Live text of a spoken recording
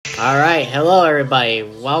All right, hello everybody.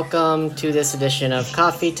 Welcome to this edition of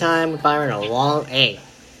Coffee Time with Byron. Long time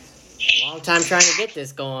trying to get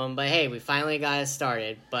this going, but hey, we finally got it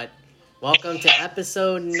started. But welcome to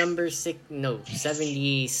episode number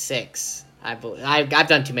 76. I believe I've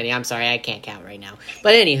done too many. I'm sorry, I can't count right now.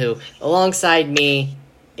 But anywho, alongside me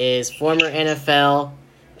is former NFL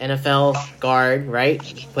guard, right?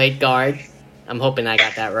 Played guard. I'm hoping I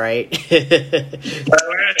got that right. Well,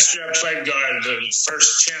 last year I played guard. The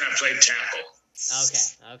first 10 I played tackle.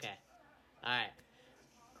 Okay. All right.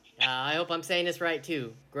 I hope I'm saying this right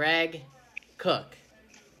too. Greg Koch.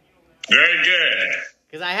 Very good.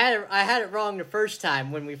 Because I had it wrong the first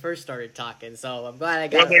time when we first started talking, so I'm glad I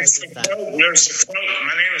got it right this time. There's the Koch.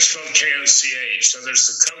 My name is spelled Koch. So there's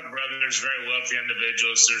the Koch brothers, very wealthy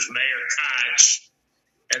individuals. There's Mayor Koch.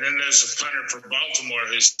 And then there's a punter for Baltimore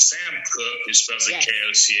who's Sam Cook, who spells it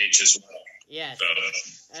Koch as well. Yes. So.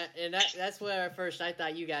 And that's where at first I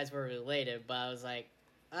thought you guys were related, but I was like,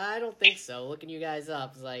 I don't think so. Looking you guys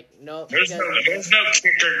up, it's like, nope. There's no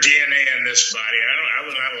kicker DNA in this body. I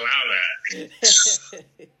would not allow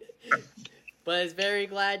that. But it's very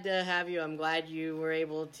glad to have you. I'm glad you were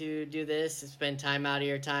able to do this, spend time out of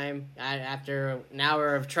your time after an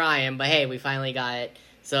hour of trying. But hey, we finally got it,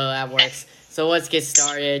 so that works. So let's get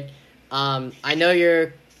started. I know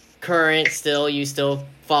you're current still. You still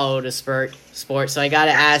follow the sport, so I got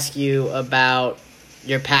to ask you about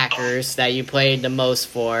your Packers that you played the most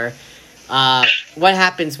for. What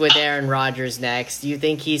happens with Aaron Rodgers next? Do you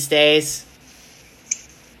think he stays?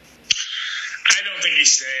 I don't think he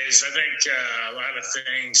stays. I think a lot of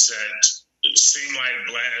things that seem like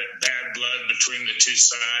bad blood between the two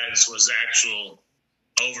sides was actual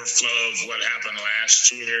overflow of what happened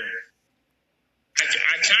last year.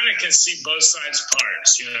 I kind of can see both sides'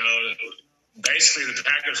 parts, you know. Basically, the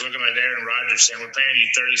Packers looking at Aaron Rodgers saying, we're paying you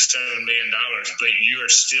 $37 million, but you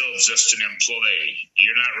are still just an employee.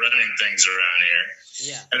 You're not running things around here.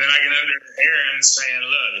 Yeah. And then I can understand Aaron saying,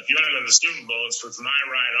 look, if you want to go to the Super Bowl, it's with my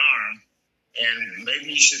right arm, and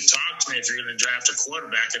maybe you should talk to me if you're going to draft a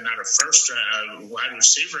quarterback and not a wide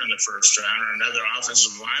receiver in the first round or another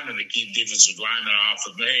offensive lineman to keep defensive linemen off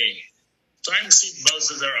of me. So I can see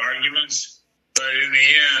both of their arguments. But in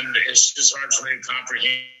the end, it's just hard for me to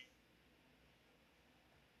comprehend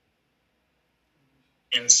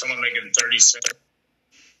someone making 37.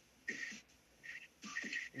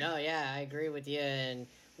 No, yeah, I agree with you. And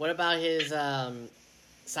what about his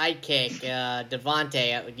sidekick,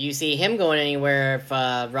 Devontae? Do you see him going anywhere if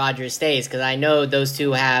Rodgers stays? Because I know those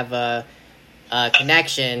two have a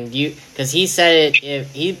connection. Because he said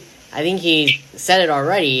it. I think he said it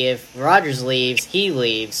already. If Rodgers leaves, he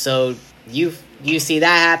leaves. So. Do you see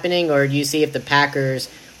that happening, or do you see if the Packers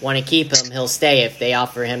want to keep him, he'll stay if they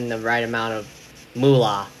offer him the right amount of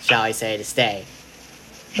moolah, shall I say, to stay?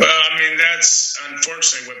 Well, I mean, that's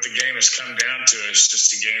unfortunately what the game has come down to. It's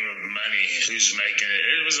just a game of money. Who's making it?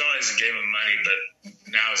 It was always a game of money, but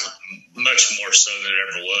now it's much more so than it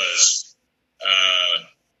ever was.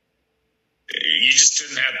 You just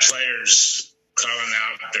didn't have players calling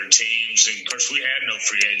out their teams. And, of course, we had no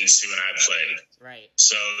free agency when I played. Right.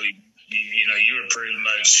 So, you were pretty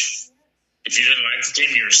much, if you didn't like the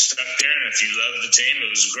team, you were stuck there. And if you loved the team,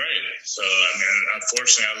 it was great. So, I mean,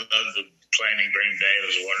 unfortunately, I loved playing in Green Bay.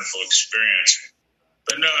 It was a wonderful experience.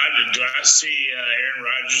 But no, do I see Aaron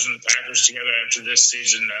Rodgers and the Packers together after this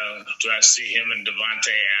season? No. Do I see him and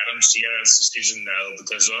Devontae Adams together this season? No,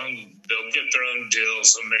 because they'll get their own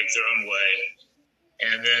deals. They'll make their own way.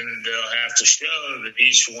 And then they'll have to show that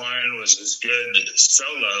each one was as good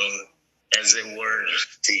solo as they were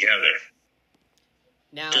together.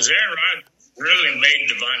 Because Aaron Rodgers really made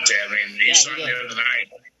Devontae. I mean, you saw the other night.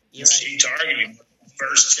 He targeted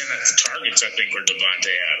first 10 at the targets, I think, were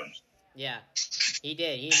Devontae Adams. Yeah, he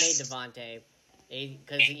did. He made Devontae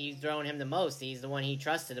because he's thrown him the most. He's the one he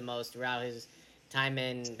trusted the most throughout his time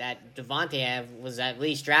in that Devontae was at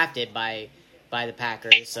least drafted by the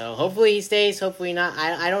Packers. So hopefully he stays, hopefully not.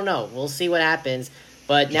 I don't know. We'll see what happens.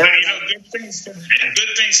 But now, good things can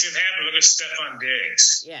happen. Look at Stephon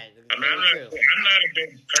Diggs. Yeah, I'm not a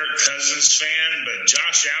big Kirk Cousins fan, but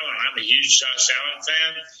Josh Allen, I'm a huge Josh Allen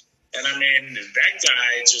fan. And I mean, that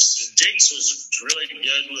guy Diggs was really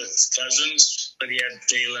good with Cousins, but he had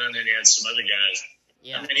Thielen and he had some other guys.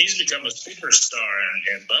 Yeah. I mean, he's become a superstar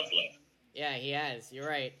in Buffalo. Yeah, he has. You're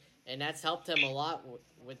right. And that's helped him a lot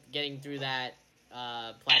with getting through that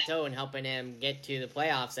plateau and helping him get to the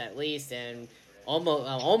playoffs at least and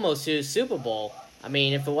almost to the Super Bowl. I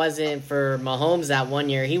mean, if it wasn't for Mahomes that one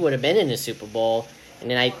year, he would have been in the Super Bowl. And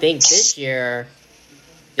then I think this year,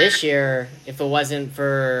 if it wasn't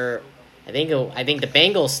for, I think the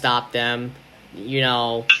Bengals stopped them,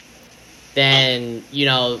 then,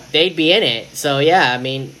 they'd be in it. So, yeah, I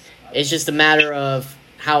mean, it's just a matter of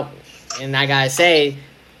how, and I gotta say,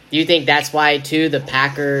 do you think that's why, too, the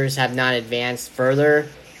Packers have not advanced further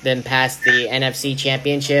than past the NFC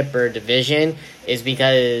Championship or division, is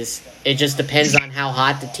because it just depends on how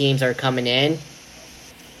hot the teams are coming in?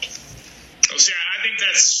 Well, see, I think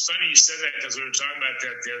that's funny you said that because we were talking about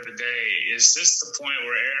that the other day. Is this the point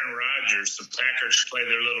where Aaron Rodgers, the Packers, play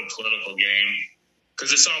their little political game?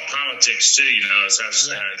 Because it's all politics, too, it's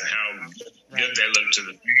how good they look to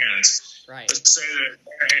the fans. Right. Let's say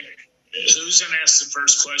that who's going to ask the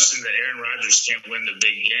first question that Aaron Rodgers can't win the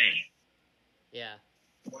big game? Yeah.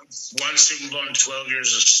 One Super Bowl in 12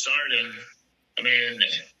 years of starting. I mean,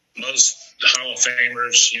 most Hall of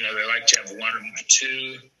Famers, they like to have one or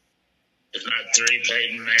two, if not three,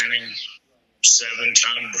 Peyton Manning, 7,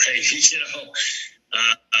 Tom Brady,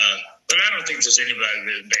 but I don't think there's anybody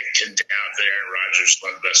that can doubt that Aaron Rodgers is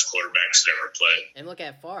one of the best quarterbacks that ever played. And look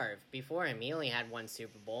at Favre. Before him, he only had one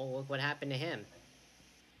Super Bowl. Look what happened to him.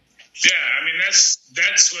 Yeah, I mean,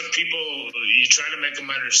 that's what people, you try to make them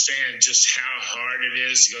understand just how hard it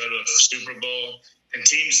is to go to a Super Bowl. And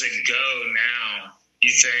teams that go now,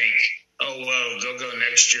 you think, oh, well, they'll go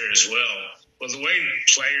next year as well. Well, the way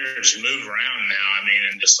players move around now, I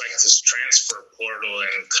mean, and just like this transfer portal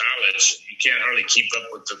in college, you can't hardly keep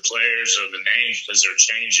up with the players or the names because they're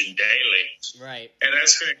changing daily. Right. And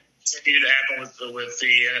that's going to continue to happen with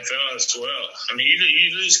the NFL as well. I mean,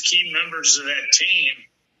 you lose key members of that team,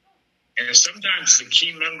 and sometimes the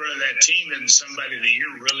key member of that team isn't somebody that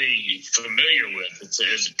you're really familiar with.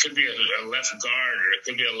 It could be a left guard or it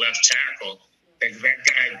could be a left tackle. That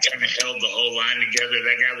guy kind of held the whole line together.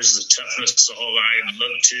 That guy was the toughness the whole line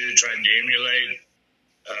looked to, tried to emulate.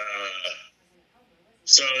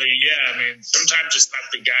 So, yeah, I mean, sometimes it's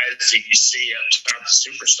not the guys that you see up top, the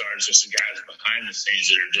superstars, it's the guys behind the scenes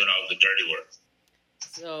that are doing all the dirty work.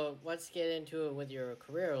 So, let's get into it with your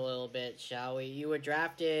career a little bit, shall we? You were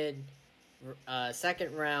drafted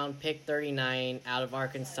second round, pick 39 out of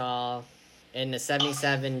Arkansas in the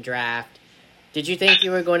 77 draft. Did you think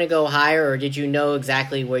you were going to go higher, or did you know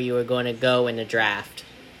exactly where you were going to go in the draft?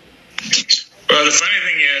 Well, the funny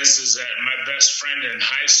thing is that my best friend in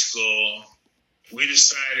high school, we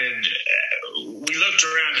decided, we looked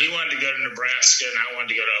around. He wanted to go to Nebraska, and I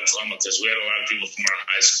wanted to go to Oklahoma because we had a lot of people from our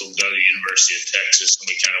high school go to the University of Texas, and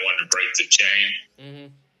we kind of wanted to break the chain. Mm-hmm.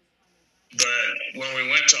 But when we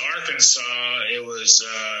went to Arkansas, it was,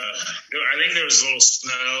 I think there was a little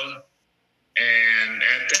snow. And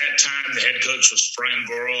at that time, the head coach was Brian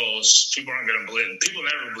Burrows. People aren't going to believe it. People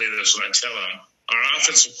never believe this when I tell them. Our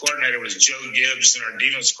offensive coordinator was Joe Gibbs, and our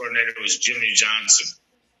defense coordinator was Jimmy Johnson.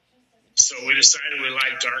 So we decided we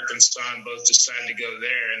liked Arkansas and both decided to go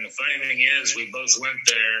there. And the funny thing is, we both went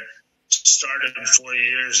there, started 4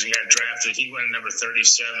 years, and got drafted. He went number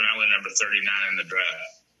 37, I went number 39 in the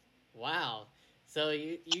draft. Wow. So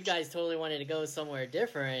you guys totally wanted to go somewhere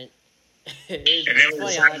different. It's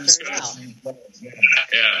funny how it turned out.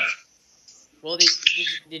 Yeah. Well,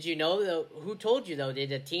 did you know, though? Who told you, though? Did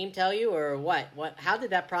the team tell you, or what? How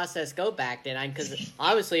did that process go back then? Because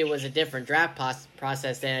obviously it was a different draft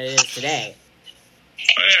process than it is today.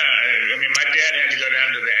 Oh, yeah. I mean, my dad had to go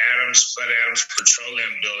down to the Bud Adams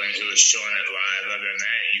Petroleum Building, who was showing it live. Other than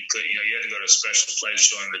that, you had to go to a special place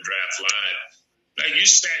showing the draft live. Now, you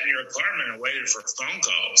sat in your apartment and waited for phone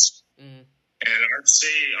calls. Mm-hmm. And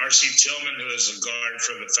R.C. Tillman, who was a guard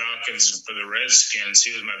for the Falcons and for the Redskins,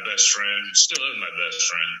 he was my best friend, still is my best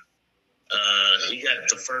friend. He got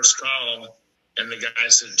the first call, and the guy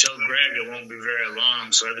said, "Tell Greg it won't be very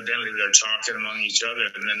long." So evidently they're talking among each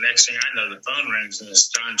other. And the next thing I know, the phone rings, and it's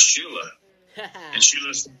Don Shula. And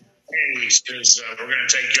Shula said, "Hey, because we're going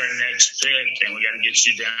to take your next pick, and we got to get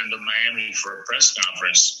you down to Miami for a press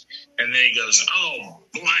conference." And then he goes, "Oh,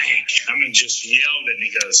 blank." I mean, just yelled it, and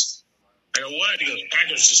he goes, I go, "What?" He goes,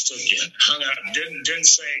 "Packers just took you." Hung up. Didn't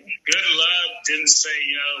say good luck. Didn't say,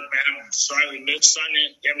 man, I'm sorry we missed on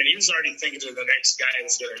you. I mean, he was already thinking of the next guy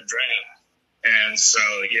who's going to draft. And so,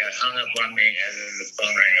 yeah, hung up on me. And then the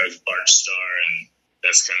phone rang. It was Bart Starr. And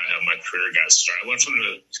that's kind of how my career got started. I went from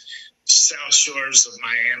the South Shores of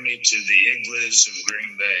Miami to the igloos of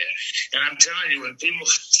Green Bay. And I'm telling you, when people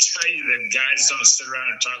tell you that guys don't sit around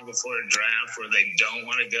and talk before a draft where they don't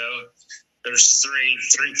want to go, there's three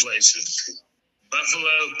places: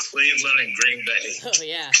 Buffalo, Cleveland, and Green Bay. Oh,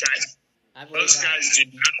 yeah. Most guys do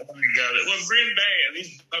not want to go there. Well, Green Bay, at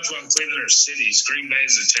least Buffalo and Cleveland are cities. Green Bay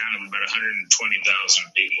is a town of about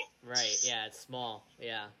 120,000 people. Right, yeah, it's small,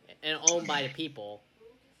 yeah. And owned by the people.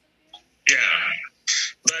 Yeah.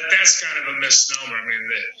 But that's kind of a misnomer. I mean,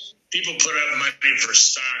 people put up money for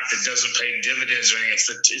stock that doesn't pay dividends or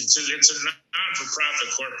anything. It's a non-for-profit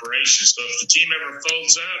corporation. So if the team ever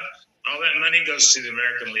folds up, all that money goes to the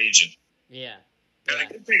American Legion. Yeah. Now,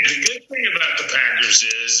 the good thing about the Packers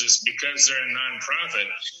is because they're a nonprofit,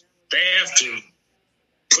 they have to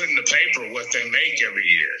put in the paper what they make every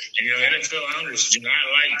year. And, NFL owners do not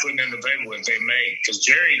like putting in the paper what they make because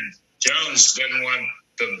Jerry Jones doesn't want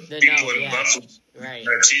the people in Buffalo. Right.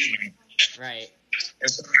 Excuse me. Right. And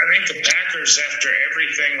so I think the Packers, after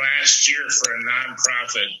everything last year for a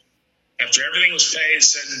nonprofit, after everything was paid,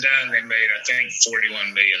 said and done, they made, I think,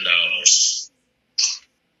 $41 million.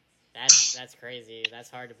 That's crazy. That's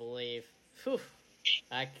hard to believe. Whew.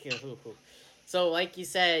 So, like you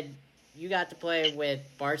said, you got to play with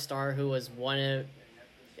Bart Starr, who was one of,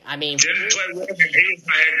 didn't play with him. He was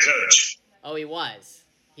my head coach. Oh, he was.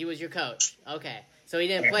 He was your coach. Okay, so he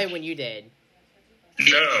didn't play when you did.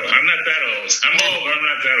 No, I'm not that old. I'm old, but I'm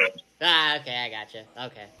not that old. Ah, okay, I gotcha.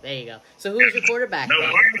 Okay, there you go. So, who was your quarterback? No,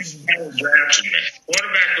 Martin drafted me.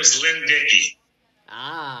 Quarterback was Lynn Dickey.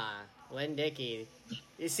 Ah, Lynn Dickey.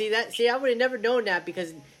 You see that? See, I would have never known that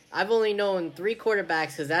because I've only known 3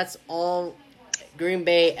 quarterbacks because that's all Green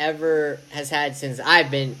Bay ever has had since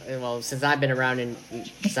I've been around since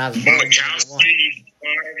I was born.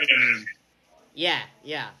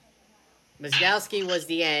 Yeah. Mizgalski was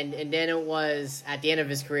the end, and then it was at the end of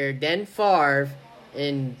his career. Then Favre,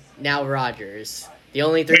 and now Rodgers. The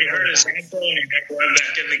only 3. He hurt his ankle and he never went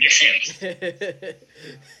back in the game.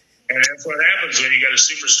 And that's what happens when you got a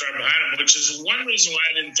superstar behind him, which is one reason why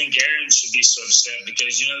I didn't think Aaron should be so upset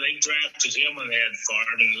because, they drafted him when they had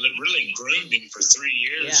Favre and really groomed him for 3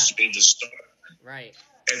 years to be the star. Right.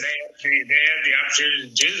 And they had the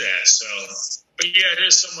opportunity to do that. So, but yeah, it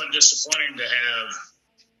is somewhat disappointing to have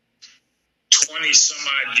 20 some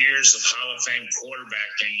odd years of Hall of Fame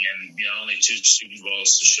quarterbacking and, only 2 Super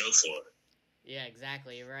Bowls to show for it. Yeah,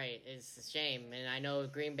 exactly. You're right. It's a shame. And I know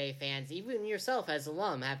Green Bay fans, even yourself as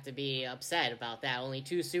alum, have to be upset about that. Only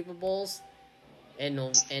 2 Super Bowls. And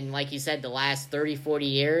like you said, the last 30, 40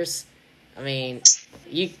 years. I mean,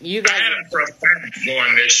 you guys... I had them for a fact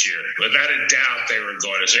going this year. Without a doubt, they were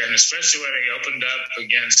going to. And especially when they opened up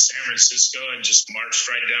against San Francisco and just marched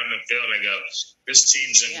right down the field. I go, this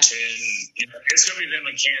team's in 10. It's going to be them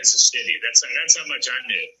in Kansas City. That's how much I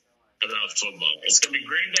knew about football. It's going to be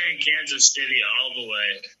Green Bay and Kansas City all the way,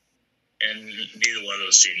 and neither one of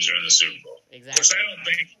those teams are in the Super Bowl. Exactly. Of course, I don't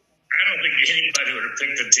think anybody would have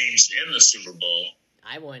picked the teams in the Super Bowl.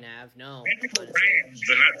 I wouldn't have, no. Maybe the Rams,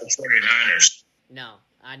 but not the 49ers. No,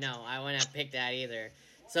 I know. I wouldn't have picked that either.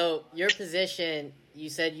 So, your position, you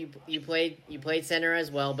said you played center as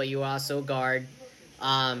well, but you were also guard.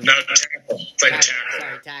 No, tackle. Tackle.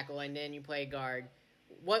 Sorry, tackle, and then you played guard.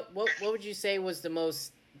 What would you say was the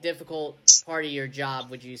most difficult part of your job,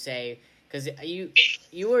 would you say? Because you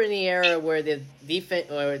were in the era where the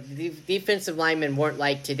defensive linemen weren't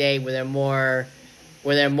like today, where they're more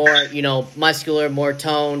muscular, more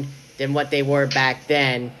toned than what they were back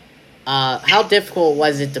then. How difficult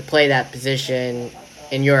was it to play that position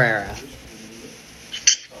in your era? Well,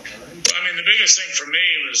 I mean, the biggest thing for me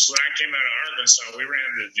was when I came out of Arkansas, we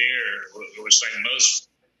ran the veer, which like most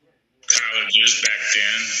colleges back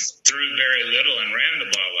then, threw very little and ran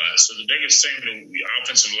the ball a lot. So the biggest thing the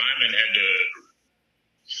offensive linemen had to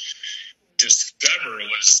discover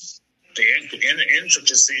was the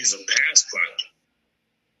intricacies of pass blocking.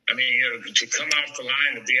 I mean, to come off the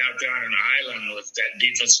line, to be out there on an island with that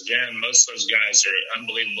defensive end, most of those guys are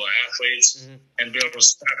unbelievable athletes, and be able to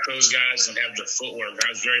stop those guys and have the footwork.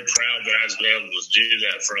 I was very proud that I was able to do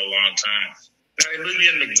that for a long time. Now, they move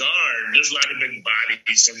you into guard. There's a lot of big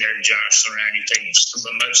bodies in there jostling around. You take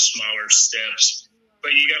some much smaller steps.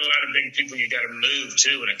 But you got a lot of big people you got to move,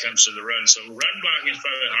 too, when it comes to the run. So run blocking is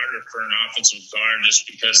probably harder for an offensive guard just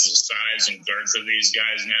because of the size and girth of these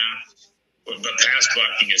guys now. But pass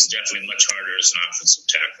blocking is definitely much harder as an offensive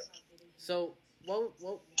tackle. So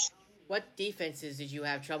what defenses did you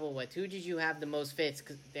have trouble with? Who did you have the most fits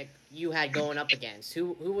that you had going up against?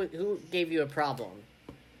 Who gave you a problem?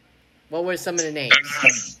 What were some of the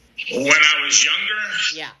names? When I was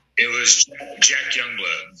younger, it was Jack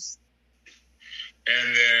Youngblood.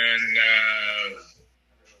 And then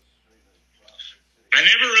I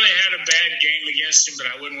never really had a bad game against him, but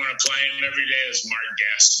I wouldn't want to play him every day. As Mark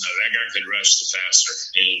Gastineau. That guy could rush the passer.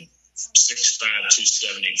 He 6'5",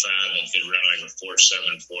 275, and could run like a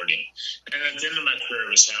 4.7 40. And at the end of my career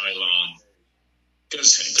was Howie Long. And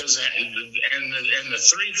the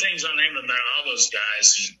 3 things I'll name about all those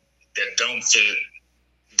guys that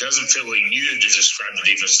doesn't fit what you to describe the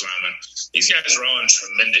defensive lineman. These guys are all in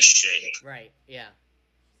tremendous shape. Right, yeah.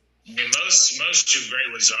 I mean, most of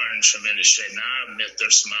great ones are in tremendous shape. Now, I admit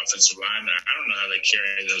there's some offensive linemen. I don't know how they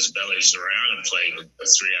carry those bellies around and play a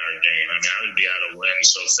 3-hour game. I mean, I would be out of wind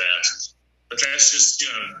so fast. But that's just,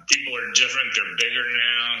 people are different. They're bigger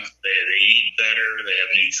now. They eat better. They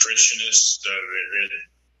have nutritionists.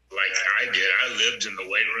 Like I did. I lived in the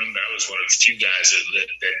weight room. I was one of the few guys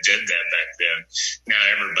that did that back then. Now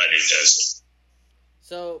everybody does it.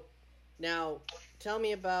 So, now, tell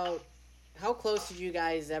me about how close did you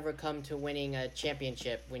guys ever come to winning a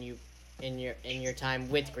championship when you in your time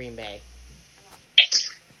with Green Bay?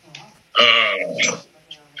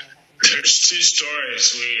 There's two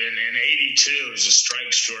stories. In '82 it was a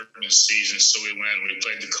strike shortened season, so we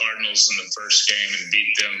played the Cardinals in the first game and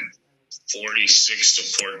beat them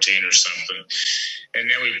 46-14 or something. And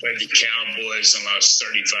then we played the Cowboys and lost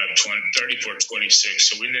 34-26.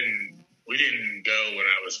 So we didn't go when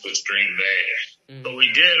I was with Green Bay. But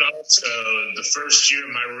we did also, the first year,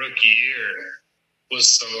 my rookie year,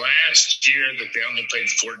 was the last year that they only played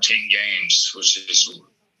 14 games, which is,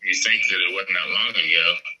 you think that it wasn't that long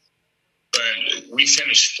ago. But we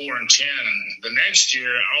finished 4-10. The next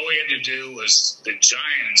year, all we had to do was the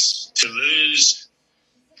Giants to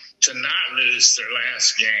not lose their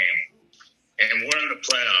last game. And we're in the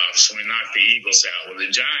playoffs, and we knocked the Eagles out. Well,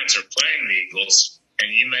 the Giants are playing the Eagles.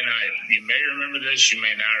 And you may remember this, you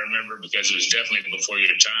may not remember because it was definitely before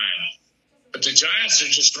your time. But the Giants are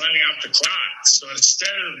just running out the clock. So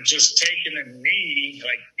instead of just taking a knee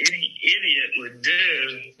like any idiot would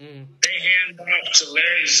do, they hand off to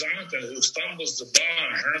Larry Zonka, who fumbles the ball,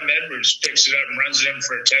 and Herm Edwards picks it up and runs it in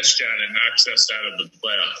for a touchdown and knocks us out of the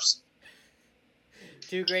playoffs.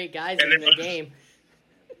 Two great guys in the game.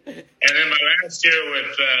 And then my last year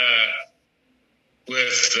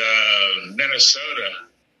with Minnesota,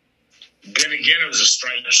 then again it was a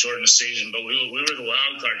strike-shortened season, but we were the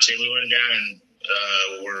wild card team. We went down and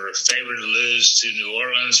were favored to lose to New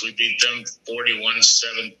Orleans. We beat them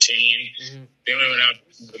 41-17. Then we went out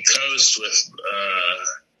the coast with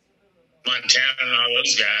Montana and all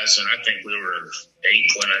those guys, and I think we were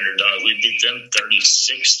 8-point underdogs. We beat them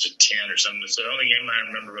 36-10 or something. It's the only game I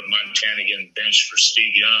remember with Montana getting benched for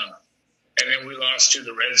Steve Young. And then we lost to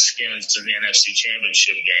the Redskins in the NFC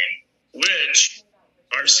Championship game, which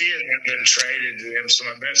Garcia had been traded to him. So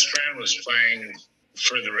my best friend was playing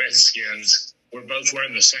for the Redskins. We're both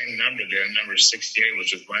wearing the same number then, number 68,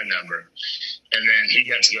 which was my number. And then he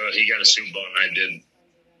got to go. He got a Super Bowl, and I didn't.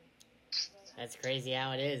 That's crazy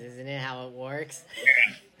how it is, isn't it? How it works.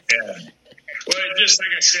 Yeah. Well, just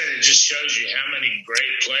like I said, it just shows you how many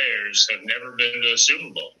great players have never been to a Super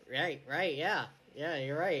Bowl. Right, yeah. Yeah,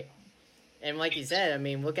 you're right. And like you said, I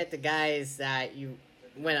mean, look at the guys that you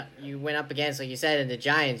went up against. Like you said, in the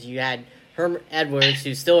Giants, you had Herm Edwards,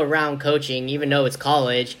 who's still around coaching, even though it's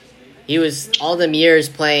college. He was all them years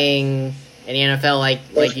playing in the NFL,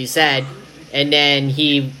 like you said, and then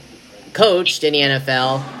he coached in the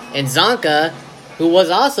NFL. And Zonka, who was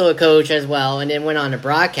also a coach as well, and then went on to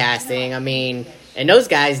broadcasting. I mean, and those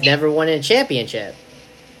guys never won a championship.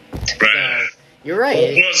 Right. So, you're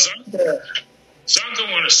right. Well,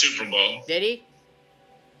 Zonka won a Super Bowl. Did he?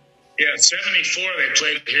 Yeah, 74. They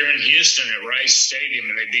played here in Houston at Rice Stadium,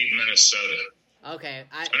 and they beat Minnesota. Okay.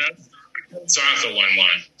 Zonka won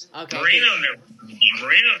one. Okay. Marino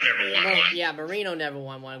never won one. Yeah, Marino never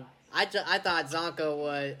won one. I thought Zonka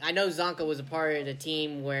was... I know Zonka was a part of the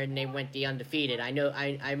team where they went the undefeated.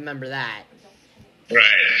 I remember that. Right.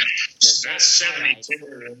 That's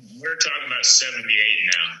 72. We're talking about 78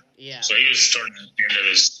 now. Yeah. So he was starting at the end of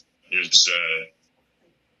his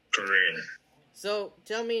career. So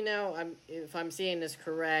tell me now, if I'm seeing this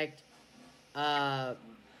correct, what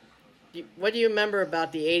do you remember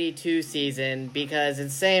about the 82 season? Because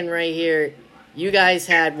it's saying right here, you guys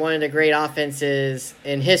had one of the great offenses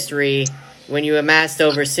in history when you amassed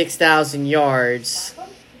over 6,000 yards.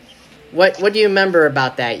 What do you remember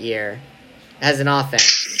about that year as an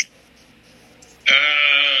offense?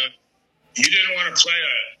 You didn't want to play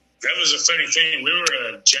that was a funny thing. We were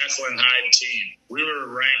a Jekyll and Hyde team. We were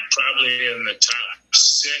ranked probably in the top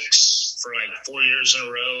 6 for like 4 years in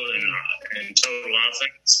a row in total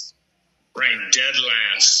offense. Ranked dead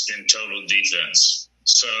last in total defense.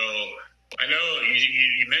 So I know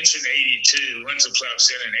you mentioned 82. We went to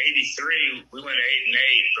playoffs in 83. We went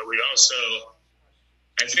 8-8, but we also,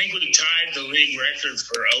 I think we tied the league record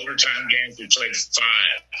for overtime games. We played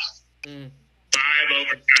 5. 5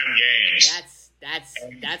 overtime games.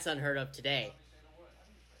 That's unheard of today.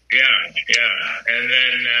 Yeah. And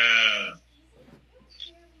then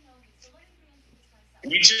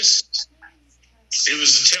we just, it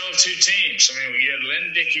was a tale of two teams. I mean, we had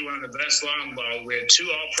Lynn Dickey, one of the best long ball. We had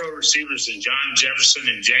two all-pro receivers, in John Jefferson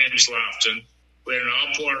and James Lofton. We had an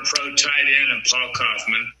all-pro tight end and Paul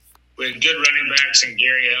Kaufman. We had good running backs in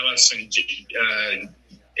Gary Ellis and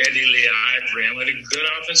Eddie Lee Ivory. And we had a good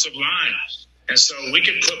offensive line. And so we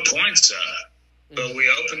could put points up. But we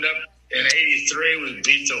opened up in 83. We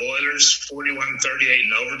beat the Oilers 41-38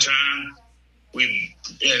 in overtime. In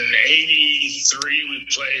 83, we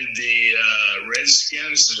played the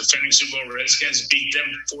Redskins, the defending Super Bowl Redskins, beat them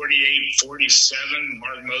 48-47.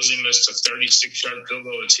 Mark Mosley missed a 36-yard field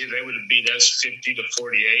goal. They would have beat us 50-48.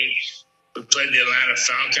 We played the Atlanta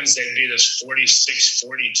Falcons. They beat us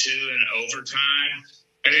 46-42 in overtime.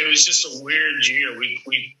 And it was just a weird year. We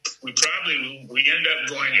ended up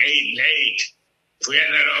going 8-8. If we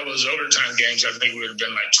hadn't had all those overtime games, I think we would have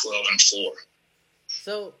been like 12-4.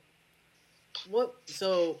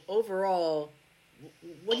 So overall,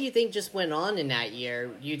 what do you think just went on in that year?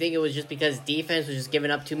 Do you think it was just because defense was just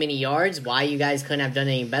giving up too many yards? Why you guys couldn't have done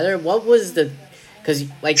any better? What was because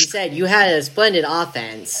like you said, you had a splendid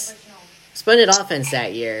offense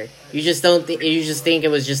that year. You just think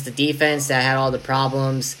it was just the defense that had all the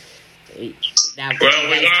problems. We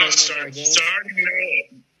lost our starting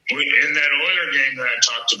in that Oiler game that I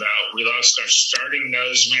talked about. We lost our starting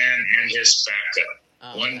nose man and his backup.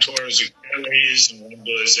 One tore his Achilles and one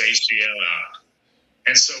blew his ACL out.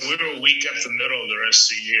 And so we were weak up the middle the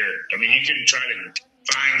rest of the year. I mean, you can try to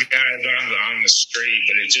find guys on the street,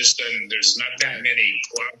 but it just doesn't. There's not that many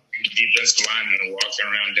quality defensive linemen walking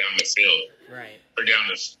around down the field, right, or down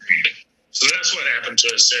the street. So that's what happened to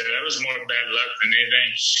us there. That was more bad luck than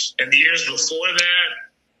anything. And the years before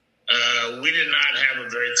that, we did not have a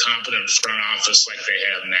very competent front office like they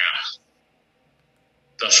have now.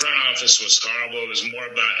 The front office was horrible. It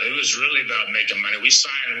was really about making money. We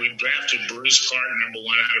drafted Bruce Clark, number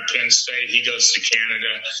 1 out of Penn State. He goes to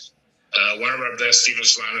Canada. One of our best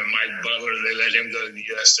defensive linemen, Mike Butler, they let him go to the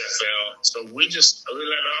USFL. So we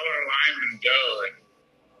let all our linemen go. And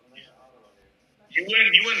you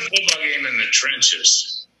win a football game in the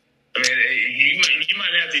trenches. I mean, you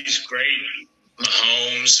might have these great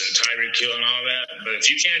Mahomes and Tyreek Hill and all that, but if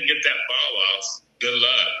you can't get that ball off, good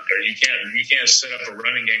luck. Or you can't set up a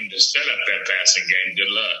running game to set up that passing game.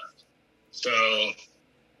 Good luck. So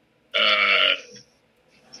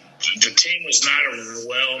the team was not a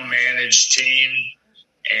well-managed team,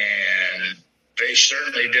 and they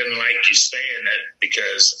certainly didn't like you saying it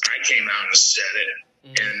because I came out and said it.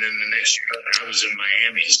 And then the next year I was in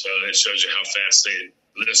Miami, so that shows you how fast they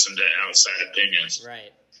listen to outside opinions.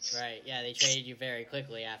 Right. Yeah, they traded you very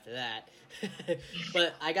quickly after that.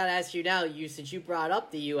 But I got to ask you now, since you brought up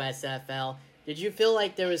the USFL, did you feel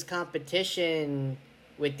like there was competition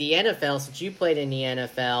with the NFL since you played in the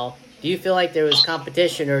NFL? Do you feel like there was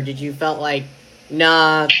competition, or did you felt like,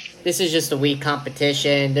 nah, this is just a weak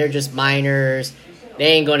competition, they're just minors, they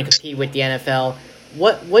ain't going to compete with the NFL?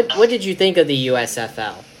 What did you think of the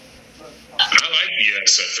USFL? I like the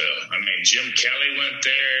USFL. I mean, Jim Kelly went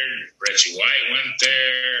there, Reggie White went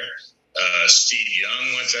there, Steve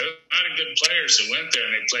Young went there. A lot of good players that went there,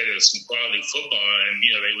 and they played some quality football. And,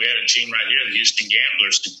 we had a team right here, the Houston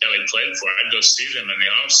Gamblers, that Kelly played for. I'd go see them in the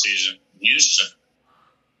offseason in Houston.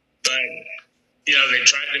 But, they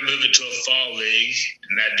tried to move it to a fall league,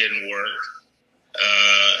 and that didn't work.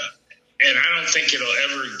 And I don't think it'll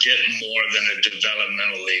ever get more than a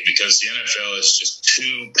developmental league because the NFL is just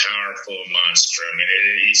too powerful a monster. I mean,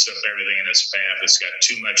 it eats up everything in its path. It's got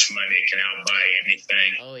too much money. It can outbuy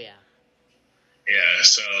anything. Oh, yeah. Yeah,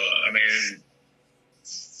 so, I mean,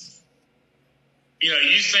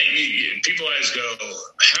 you think people always go,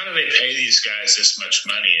 how do they pay these guys this much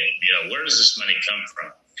money? And, where does this money come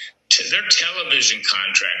from? Their television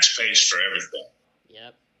contracts pays for everything.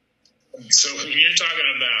 Yep. So you're talking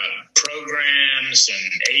about programs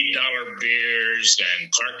and $8 beers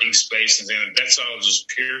and parking space and things. That's all just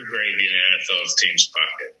pure gravy in the NFL team's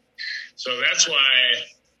pocket. So that's why,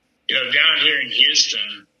 down here in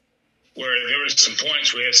Houston, where there were some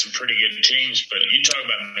points, we had some pretty good teams, but you talk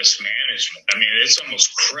about mismanagement. I mean, it's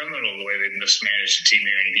almost criminal the way they mismanaged the team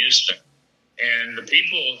here in Houston. And the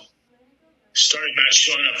people started not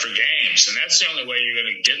showing up for games, and that's the only way you're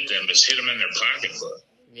going to get them is hit them in their pocketbook.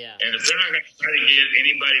 Yeah. And if they're not going to try to get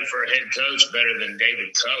anybody for a head coach better than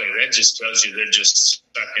David Culley, that just tells you they're just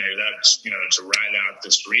sucking it up, to ride out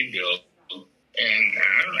this rebuild. And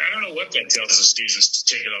I don't know what that tells the season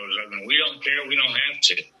ticket holders. I mean, we don't care. We don't have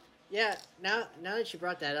to. Yeah, now that you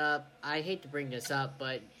brought that up, I hate to bring this up,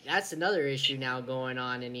 but that's another issue now going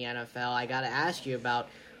on in the NFL. I got to ask you about.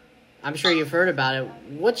 I'm sure you've heard about it.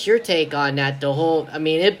 What's your take on that?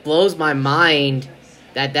 It blows my mind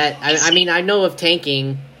I mean, I know of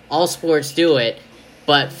tanking, all sports do it,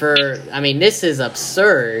 but this is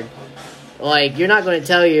absurd. Like, you're not going to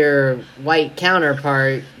tell your white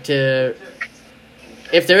counterpart to,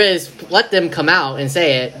 if there is, let them come out and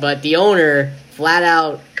say it, but the owner, flat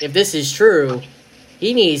out, if this is true,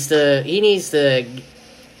 he needs to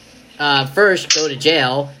first go to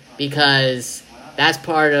jail, because that's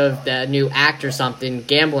part of the new act or something,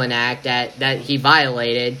 gambling act, that he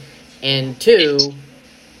violated. And two,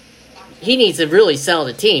 he needs to really sell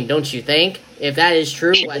the team, don't you think? If that is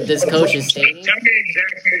true, what this coach is stating. Tell me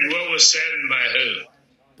exactly what was said and by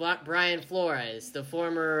who. Brian Flores, the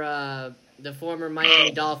former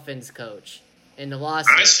Miami Dolphins coach, in the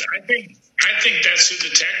lawsuit. I think that's who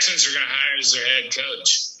the Texans are going to hire as their head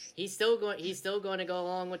coach. He's still going to go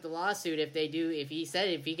along with the lawsuit if they do. If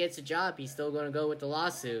he gets a job, he's still going to go with the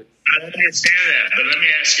lawsuit. I understand that, but let me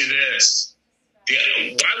ask you this: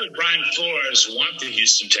 why would Brian Flores want the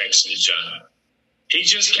Houston Texans job? He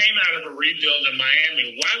just came out of a rebuild in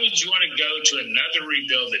Miami. Why would you want to go to another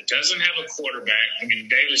rebuild that doesn't have a quarterback? I mean,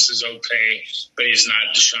 Davis is okay, but he's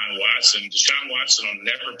not Deshaun Watson. Deshaun Watson will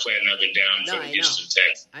never play another down for the Houston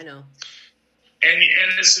Texans. I know. And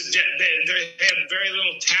they have very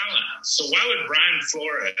little talent. So why would Brian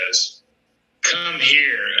Flores come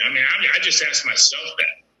here? I just asked myself that.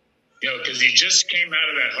 Because he just came out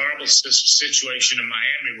of that horrible situation in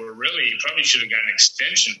Miami where really he probably should have gotten an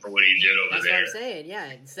extension for what he did over there. That's what I'm saying,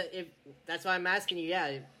 yeah. That's why I'm asking you,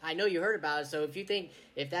 yeah. I know you heard about it, so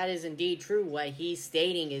if that is indeed true, what he's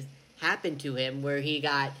stating is happened to him, where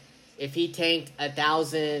if he tanked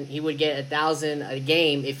 1,000, he would get 1,000 a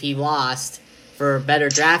game if he lost for better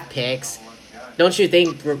draft picks. Don't you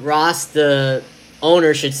think Ross, the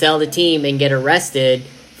owner, should sell the team and get arrested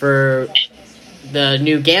for the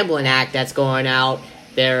new gambling act that's going out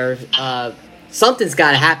there? Something's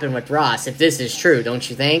got to happen with Ross if this is true, don't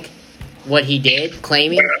you think? What he did,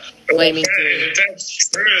 claiming if that's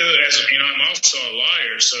true, I'm also a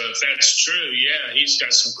lawyer, so if that's true, yeah, he's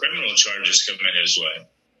got some criminal charges coming his way.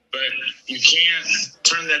 But you can't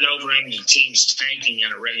turn that over into teams tanking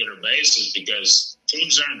on a regular basis, because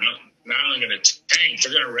teams aren't not only going to tank,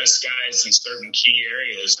 they're going to rest guys in certain key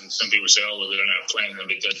areas. And some people say, they're not playing them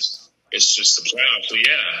because it's just the playoffs. So,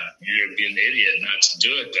 yeah, you'd be an idiot not to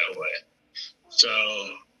do it that way. So,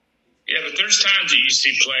 yeah, but there's times that you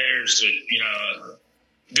see players that,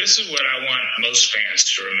 this is what I want most fans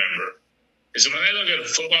to remember, is that when they look at a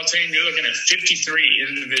football team, you're looking at 53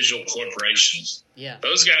 individual corporations. Yeah.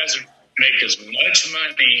 Those guys make as much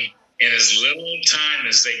money in as little time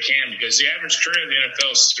as they can, because the average career in the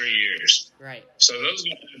NFL is 3 years. Right. So those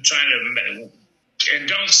guys are trying to – and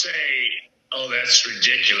don't say, that's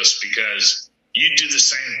ridiculous, because you do the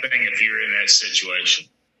same thing if you're in that situation.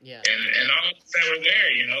 Yeah. And all that were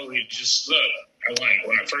there, we just look.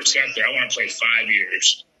 When I first got there, I want to play 5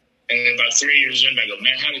 years. And then about 3 years in, I go,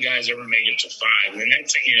 man, how do guys ever make it to 5? And the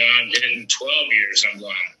next thing I'm hitting 12 years. I'm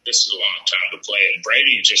going, this is a long time to play. And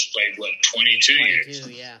Brady just played, 22 years?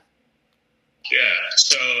 Yeah. Yeah.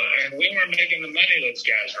 So, and we weren't making the money those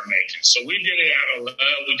guys were making. So we did it out of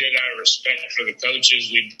love. We did it out of respect for the coaches.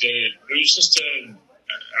 We did it. It was just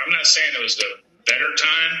I'm not saying it was a better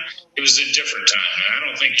time. It was a different time. And I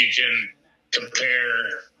don't think you can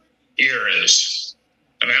compare eras.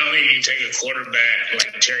 I don't think you can take a quarterback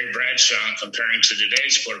like Terry Bradshaw and compare him to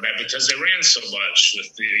today's quarterback, because they ran so much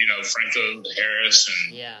with Franco Harris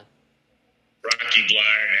and Rocky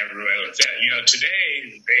Bleier and everybody like that.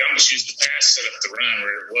 Today they almost use the pass set up the run,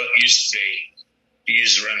 where what used to be you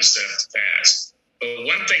use the run to set up the pass. But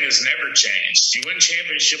one thing has never changed. You win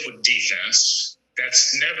championship with defense.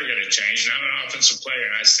 That's never going to change. And I'm an offensive player,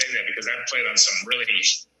 and I say that because I've played on some really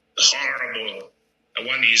horrible, I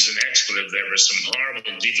wanted to use an expletive there, but some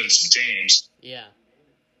horrible defensive teams. Yeah.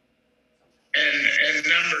 And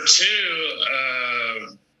number two,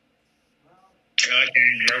 I can't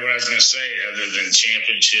remember what I was going to say other than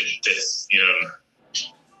championship. That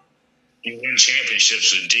you win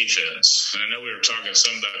championships with defense. And I know we were talking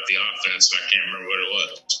some about the offense, and I can't remember what it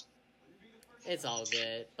was. It's all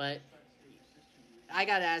good, but I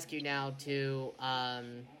got to ask you now too.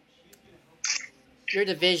 Your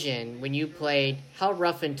division, when you played, how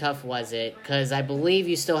rough and tough was it? Because I believe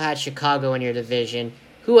you still had Chicago in your division.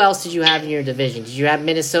 Who else did you have in your division? Did you have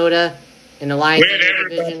Minnesota in the Lions in your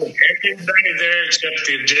division? Everybody there except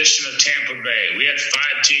the addition of Tampa Bay. We had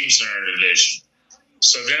 5 teams in our division.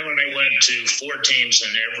 So then when they went to 4 teams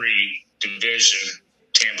in every division,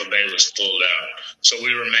 Tampa Bay was pulled out. So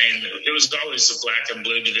we remained – it was always the black and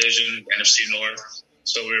blue division, NFC North.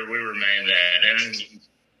 So we remained that. And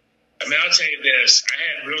I mean, I'll tell you this. I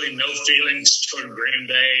had really no feelings toward Green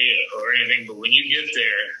Bay or anything, but when you get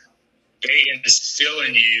there, they instill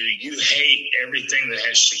in you, you hate everything that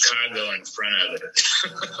has Chicago in front of it.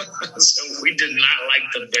 So we did not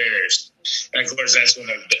like the Bears. And, of course, that's when,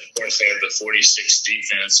 they had the 46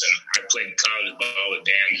 defense, and I played college ball with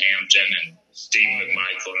Dan Hampton and Steve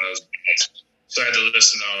McMichael and those guys. So I had to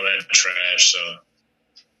listen to all that trash.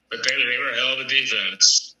 But they were a hell of a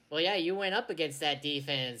defense. Well, yeah, you went up against that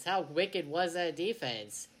defense. How wicked was that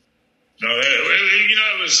defense? No,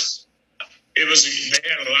 it was. They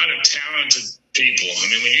had a lot of talented people. I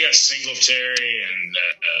mean, when you got Singletary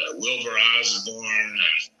and Wilbur Osborne and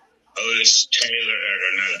Otis Taylor,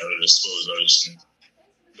 or not Otis, what was Otis?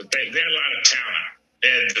 But they had a lot of talent. They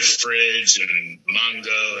had the Fridge and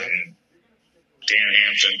Mongo and Dan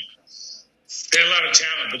Hampton. They had a lot of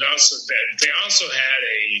talent, but they also had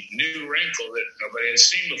a new wrinkle that nobody had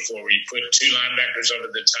seen before, where you put two linebackers over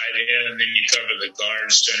the tight end and then you cover the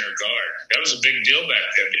center guard. That was a big deal back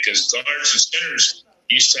then because guards and centers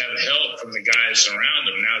used to have help from the guys around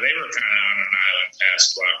them. Now they were kind of on an island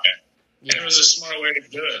pass blocking. Yeah. And it was a smart way to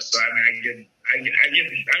do it. So I mean, I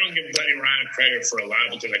don't give Buddy Ryan credit for a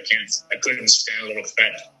lot because I couldn't stand a little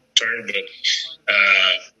fat turd, but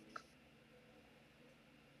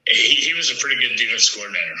he was a pretty good defense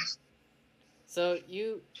coordinator. So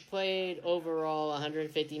you played overall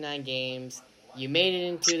 159 games. You made it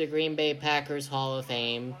into the Green Bay Packers Hall of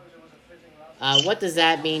Fame. What does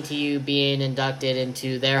that mean to you being inducted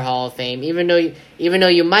into their Hall of Fame? Even though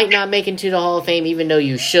you might not make it into the Hall of Fame, even though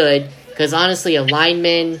you should, because honestly, a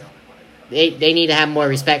lineman, they need to have more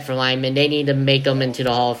respect for linemen. They need to make them into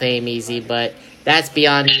the Hall of Fame easy, but that's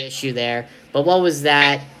beyond the issue there. But what was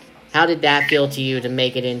that? How did that feel to you to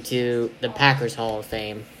make it into the Packers Hall of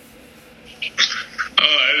Fame?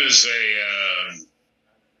 Oh, it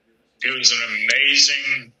was an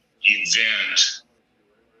amazing event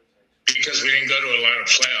because we didn't go to a lot of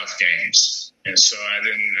playoff games, and so I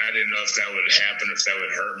didn't know if that would happen, if that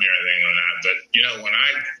would hurt me or anything or not. But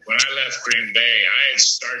when I left Green Bay, I had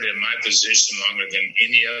started in my position longer than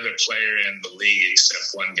any other player in the league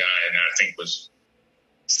except one guy, and I think what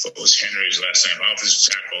was Henry's last name?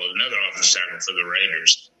 Another offensive tackle for the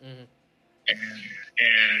Raiders. Mm-hmm.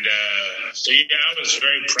 So I was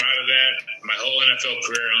very proud of that. My whole NFL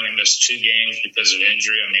career, I only missed 2 games because of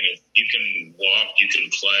injury. I mean, if you can walk, you can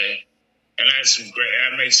play. And I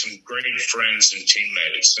made some great friends and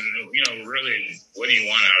teammates. And, really, what do you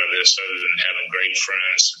want out of this other than having great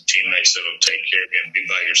friends and teammates that will take care of you and be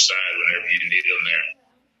by your side whenever you need them there?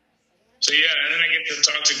 So, yeah, and then I get to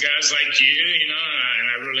talk to guys like you, and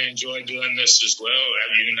I really enjoy doing this as well,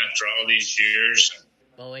 even after all these years.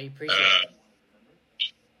 Well, we appreciate it.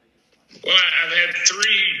 Well, I've had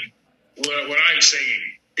 3, what I say,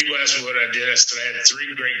 people ask me what I did. I said I had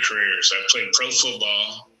 3 great careers. I played pro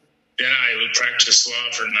football. Then I would practice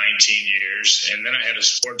law for 19 years. And then I had a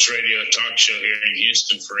sports radio talk show here in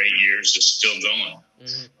Houston for 8 years. It's still going.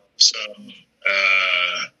 Mm-hmm. So,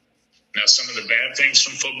 now, some of the bad things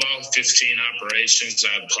from football, 15 operations.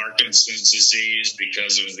 I have Parkinson's disease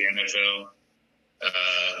because of the NFL.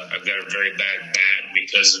 I've got a very bad back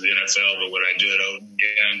because of the NFL, but would I do it over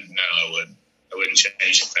again? No, I wouldn't. I wouldn't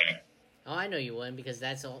change a thing. Oh, I know you wouldn't, because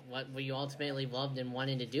that's what you ultimately loved and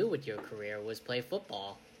wanted to do with your career was play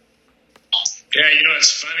football. Yeah,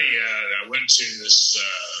 it's funny. I went to this,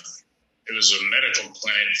 it was a medical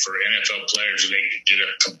clinic for NFL players. They did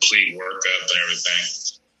a complete workup and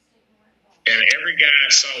everything. And every guy I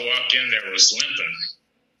saw walk in there was limping.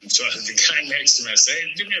 And so the guy next to me, I said,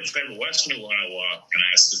 hey, do me a favor, watch me when I walk. And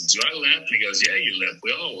I said, do I limp? And he goes, yeah, you limp.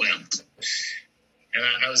 We all limp. And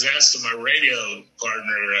I was asking my radio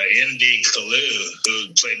partner, N.D. Kalu,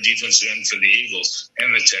 who played defensive end for the Eagles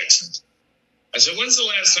and the Texans. I said, when's the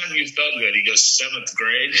last time you felt good? He goes, 7th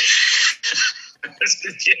grade. I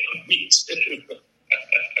said, yeah, me too.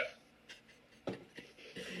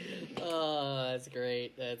 Oh, that's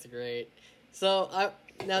great. That's great. So,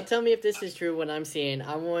 now tell me if this is true what I'm seeing.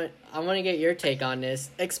 I want to get your take on this.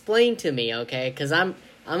 Explain to me, okay? Because I'm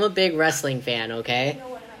a big wrestling fan, okay?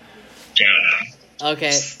 Yeah.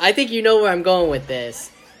 Okay, I think you know where I'm going with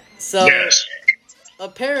this. So, yes.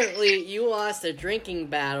 Apparently you lost a drinking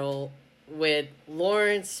battle with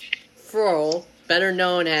Lawrence Frohl, better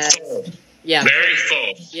known as... Yeah. Very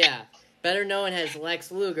full. Yeah. Better known as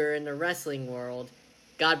Lex Luger in the wrestling world.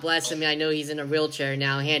 God bless him. I know he's in a wheelchair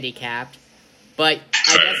now, handicapped. But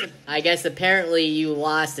I guess apparently you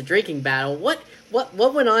lost a drinking battle. What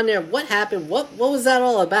went on there? What happened? What was that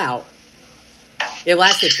all about? It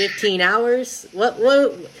lasted 15 hours. What?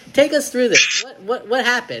 Take us through this. What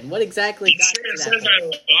happened? What exactly got sure to that says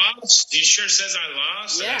point? I lost? He sure says I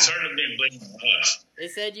lost? Yeah. It's hard to be blaming us. They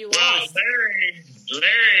said you Well, lost.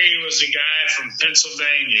 Larry was a guy from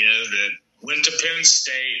Pennsylvania that went to Penn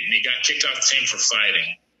State, and he got kicked off the team for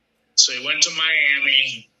fighting. So he went to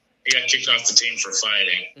Miami. He got kicked off the team for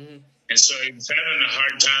fighting. Mm-hmm. And so he was having a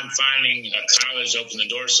hard time finding a college to open the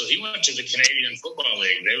door. So he went to the Canadian Football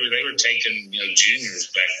League. They were taking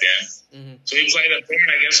juniors back then. Mm-hmm. So he played up there,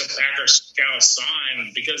 and I guess a Packer scout saw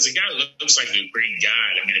him because the guy looks like a great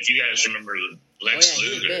guy. I mean, if you guys remember Lex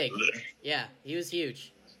Luger. He was big. Yeah, he was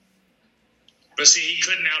huge. But see, he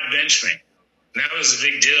couldn't outbench me. And that was a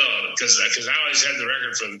big deal because I always had the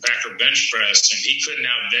record for the Packer bench press, and he couldn't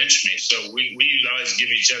outbench me. So we always give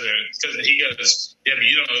each other, because he goes, yeah, but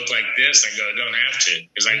you don't look like this. I go, I don't have to,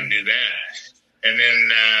 because I can do that. And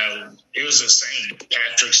then it was the St.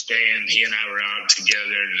 Patrick's Day, and he and I were out together.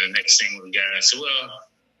 And the next thing we got, I said, well,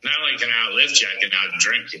 not only can I outlift you, I can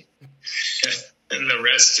outdrink you. And the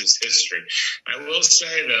rest is history. I will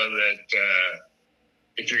say, though, that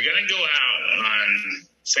if you're going to go out on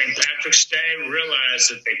St. Patrick's Day, realize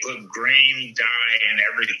that they put green dye in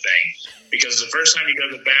everything. Because the first time you go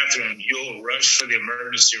to the bathroom, you'll rush for the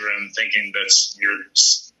emergency room thinking that your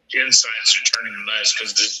insides are turning less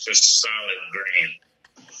because it's just solid green.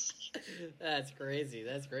 That's crazy.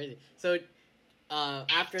 So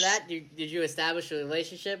after that, did you establish a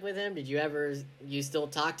relationship with him? You still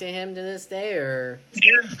talk to him to this day, or?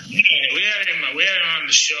 Yeah, we had him on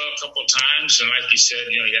the show a couple of times, and like you said,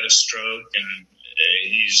 he had a stroke, and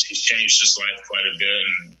he's changed his life quite a bit,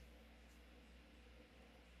 and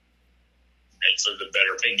for the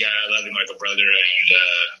better. Big guy, I love him like a brother, and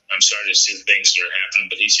I'm sorry to see the things that are happening,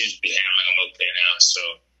 but he seems to be handling them okay now, so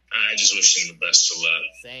I just wish him the best of luck.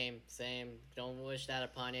 Same. Don't wish that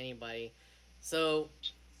upon anybody. So,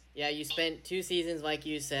 yeah, you spent 2 seasons, like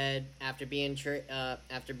you said, after being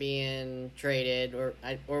traded, or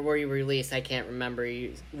were you released? I can't remember.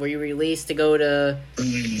 Were you released to go to?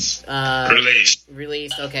 Released.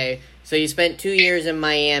 Okay, so you spent 2 years in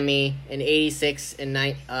Miami in '86 and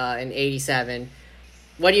 87.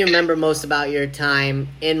 What do you remember most about your time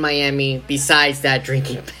in Miami besides that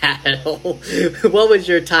drinking battle? What was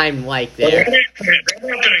your time like there? Well, that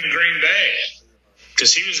happened in Green Bay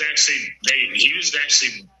because he was actually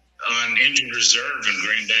on injured reserve in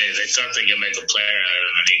Green Bay. They thought they could make a player out of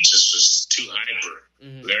him, and he just was too hyper.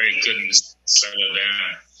 Mm-hmm. Larry couldn't settle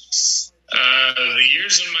down. The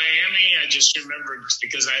years in Miami, I just remember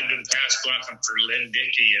because I had been pass blocking for Lynn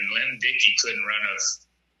Dickey, and Lynn Dickey couldn't run a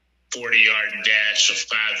 40-yard dash, a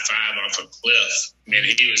 5.5 off a cliff. I mean,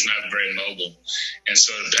 he was not very mobile. And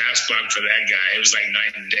so the pass block for that guy, it was like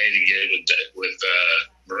night and day to get it with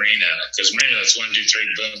Marino. Because Marino, it's 1, 2,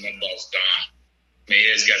 3, boom, that ball's gone. I mean,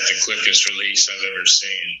 he has got the quickest release I've ever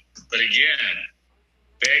seen. But again,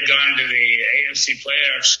 they had gone to the AFC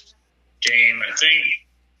playoffs game, I think,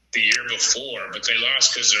 the year before, but they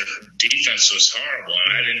lost because their defense was horrible.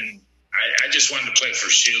 And I just wanted to play for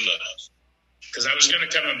Shula. Because I was going to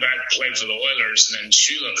come back and play for the Oilers, and then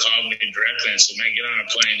Shula called me directly and said, man, get on a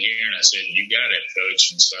plane here. And I said, you got it,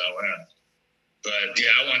 coach. And so I went. But,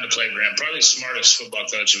 yeah, I wanted to play for him. Probably the smartest football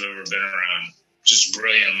coach I've ever been around. Just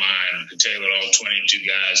brilliant mind. Could tell you what all 22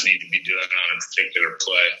 guys need to be doing on a particular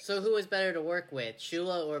play. So who was better to work with,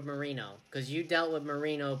 Shula or Marino? Because you dealt with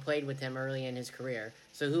Marino, played with him early in his career.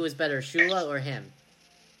 So who was better, Shula or him?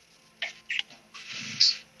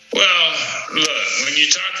 Well, look, when you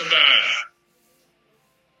talk about...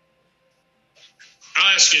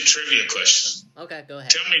 I'll ask you a trivia question. Okay, go ahead.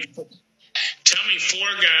 Tell me 4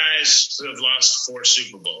 guys who have lost 4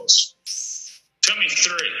 Super Bowls. Tell me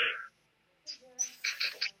 3.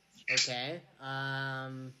 Okay.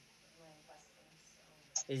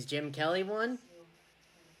 Is Jim Kelly one?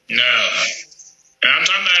 No. I'm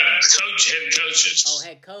talking about head coaches. Oh,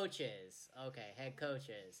 head coaches. Okay, head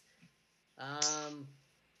coaches.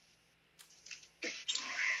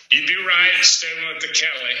 You'd be right staying with the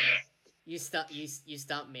Kelly. You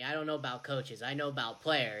stumped me. I don't know about coaches. I know about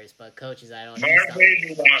players, but coaches I don't know. Mark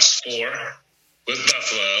Brady lost 4 with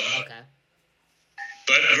Buffalo. Okay.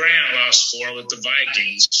 Bud Grant lost 4 with the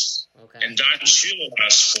Vikings. Okay. And Don Shula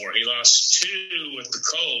lost 4. He lost 2 with the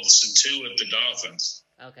Colts and 2 with the Dolphins.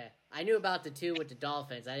 Okay. I knew about the 2 with the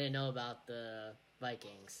Dolphins. I didn't know about the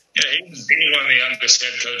Vikings. Yeah, he was one of the youngest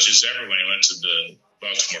head coaches ever when he went to the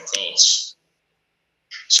Baltimore Colts.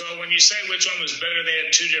 So when you say which one was better, they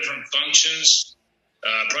had 2 different functions.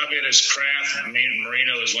 Probably at his craft,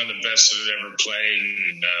 Marino was one of the best that had ever played,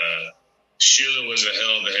 and Shula was a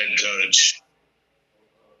hell of a head coach.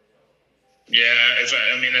 Yeah,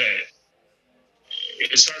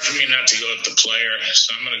 it's hard for me not to go with the player,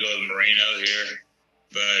 so I'm going to go with Marino here.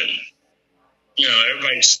 But,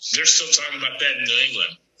 they're still talking about that in New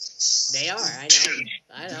England. They are,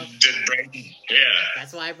 I know. Did Brady? Yeah.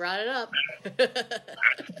 That's why I brought it up.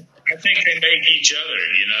 I think they make each other,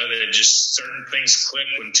 that just certain things click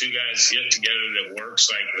when two guys get together that works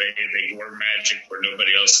like they work magic where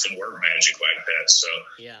nobody else can work magic like that. So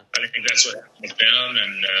yeah. I think that's what happened with them.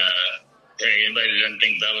 And, hey, anybody that doesn't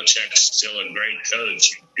think Belichick's still a great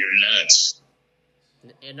coach, you're nuts.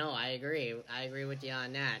 No, I agree. I agree with you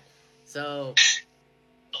on that. So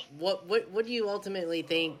what do you ultimately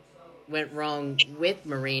think went wrong with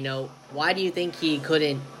Marino? Why do you think he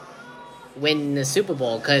couldn't win the Super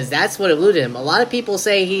Bowl? Because that's what eluded him. A lot of people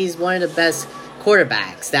say he's one of the best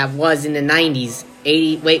quarterbacks that was in the 90s,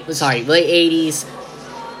 late 80s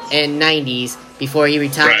and 90s before he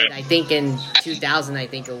retired. Right. I think in 2000,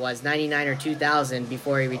 99 or 2000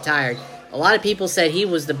 before he retired. A lot of people said he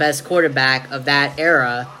was the best quarterback of that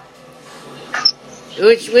era,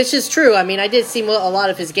 which is true. I mean, I did see a lot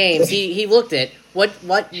of his games. He looked it. Why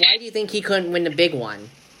do you think he couldn't win the big one?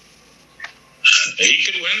 He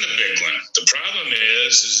could win the big one. The problem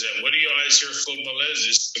is that what do you always hear football is?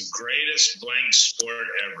 It's the greatest blank sport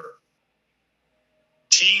ever.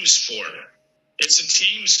 Team sport. It's a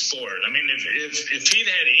team sport. I mean, if he'd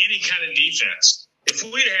had any kind of defense, if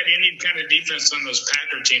we'd had any kind of defense on those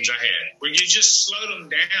Packer teams I had, where you just slowed them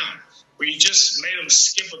down, where you just made them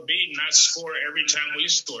skip a beat and not score every time we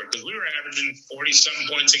scored, because we were averaging 40-something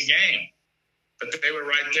points a game, but they were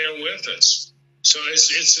right there with us. So it's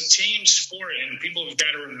a team sport, and people have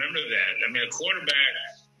got to remember that. I mean, a quarterback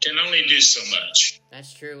can only do so much.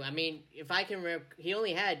 That's true. I mean, if I can remember, he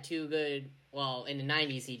only had two good. Well, in the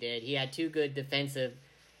 90s, he did. He had two good defensive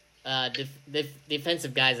guys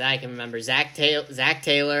that I can remember: Zach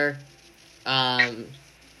Taylor,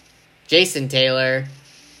 Jason Taylor,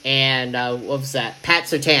 and what was that? Pat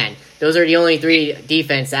Surtain. Those are the only three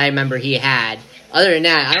defense I remember he had. Other than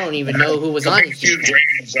that, I don't even know who was on his team.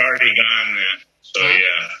 Draymond's already gone then. So,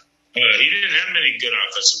 yeah. He didn't have many good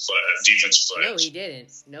defensive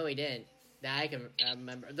players. No, he didn't. That I can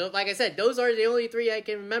remember. Like I said, those are the only three I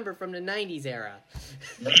can remember from the 90s era.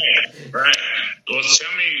 Right. Well,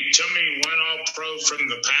 tell me one All-Pro from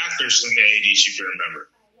the Packers in the 80s you can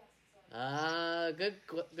remember.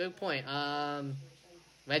 Good point.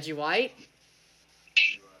 Reggie White?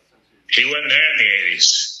 He wasn't there in the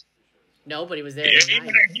 80s. No, but he was there. Yeah, he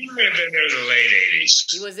might have been there in the late 80s.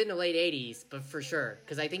 He was in the late 80s, but for sure.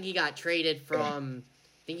 Because I think he got traded from...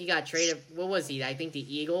 What was he? I think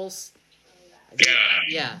the Eagles?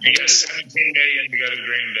 Yeah. He got $17 million to go to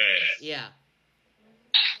Green Bay. Yeah.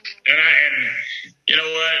 And you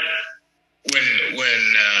know what? When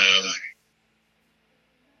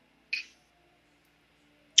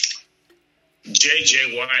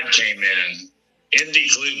J.J. Watt came in, Indy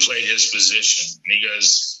Clue played his position. And he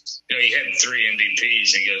goes, he had 3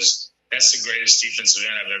 MVPs. And he goes, that's the greatest defensive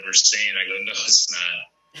end I've ever seen. I go, no, it's not.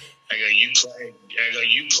 I go,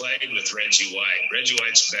 you played with Reggie White. Reggie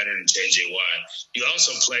White's better than J.J. Watt. You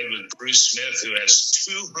also played with Bruce Smith, who has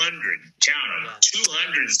 200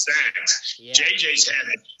 sacks. Yeah. J.J.'s had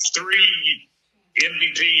 3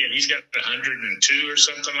 MVP, and he's got 102 or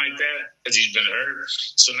something like that because he's been hurt.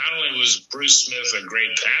 So not only was Bruce Smith a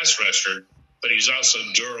great pass rusher, but he's also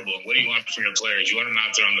durable. What do you want from your players? You want them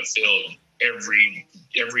out there on the field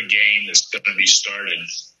every game that's going to be started.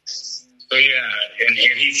 So, yeah, and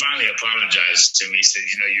he finally apologized to me. He said,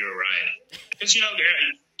 you were right. Because,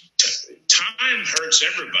 time hurts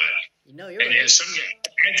everybody. You're right. And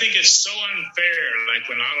I think it's so unfair, like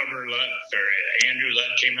when Oliver Luck or Andrew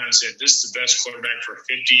Luck came out and said, this is the best quarterback for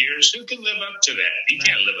 50 years. Who can live up to that? He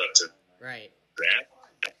can't live up to that.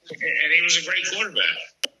 And he was a great quarterback.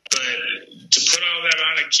 But to put all that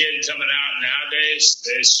on a kid coming out nowadays,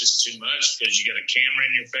 it's just too much because you got a camera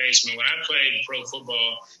in your face. I mean, when I played pro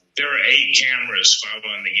football, there were 8 cameras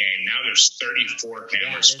following the game. Now there's 34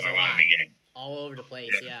 cameras following the game. All over the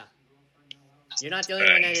place, yeah. You're not the only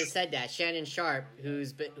one that has said that. Shannon Sharp, who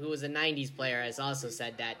was a 90s player, has also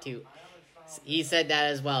said that, too. He said that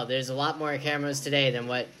as well. There's a lot more cameras today than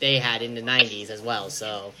what they had in the 90s as well,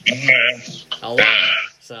 so. A lot.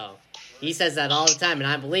 So, he says that all the time, and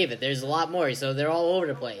I believe it. There's a lot more, so they're all over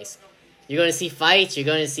the place. You're going to see fights. You're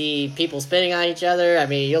going to see people spitting on each other. I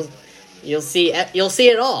mean, you'll see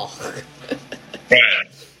it all. Right.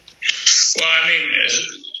 Well, I mean,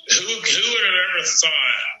 who would have ever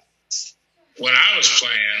thought when I was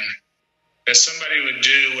playing that somebody would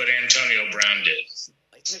do what Antonio Brown did?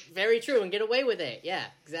 Very true, and get away with it. Yeah,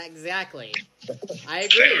 exactly. I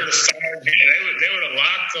agree. They would have fired him. They would have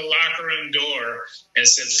locked the locker room door and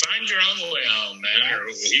said, "Find your own way home, man." Yeah. Or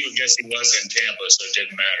he would guess he was in Tampa, so it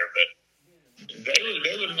didn't matter. But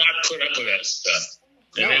they would not put up with that stuff.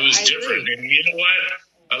 And no, it was different. Agree. And you know what?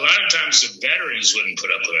 A lot of times the veterans wouldn't put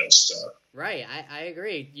up with that stuff. Right, I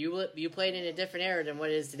agree. You played in a different era than what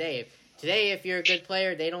it is today. Today, if you're a good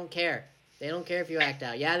player, they don't care. They don't care if you act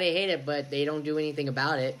out. Yeah, they hate it, but they don't do anything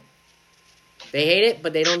about it. They hate it,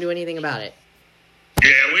 but they don't do anything about it.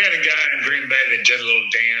 Yeah, we had a guy in Green Bay that did a little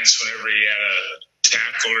dance whenever he had a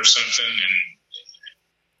tackle or something, and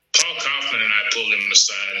Paul Kaufman and I pulled him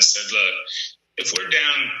aside and said, "Look, if we're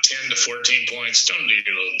down 10 to 14 points, don't do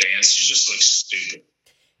your little dance. You just look stupid."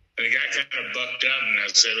 And the guy kind of bucked up, and I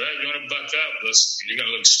said, "Well, if you want to buck up, you're going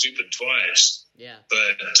to look stupid twice." Yeah.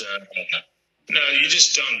 But no, you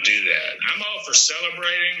just don't do that. I'm all for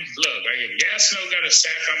celebrating. Look, if Gastineau got a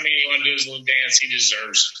sack on me, he want to do his little dance, he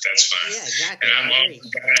deserves it. That's fine. Yeah, exactly. And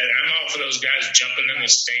I'm all for those guys jumping in the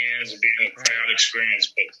stands and being a crowd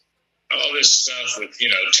experience. But all this stuff with,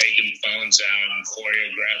 taking phones out and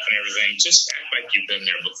choreographing everything, just act like you've been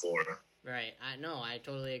there before. Right. I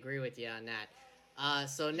totally agree with you on that.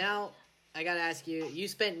 So now I got to ask you, you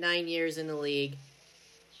spent 9 years in the league.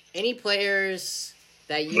 Any players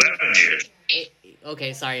that you... 11 years.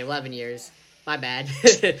 Okay, sorry, 11 years. My bad.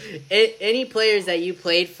 Any players that you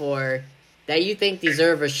played for that you think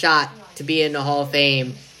deserve a shot to be in the Hall of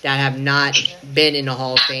Fame that have not been in the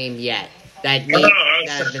Hall of Fame yet? That have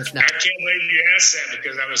been snubbed? I can't believe you asked that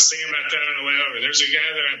because I was thinking about that on the way over. There's a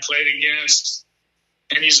guy that I played against,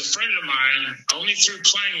 and he's a friend of mine only through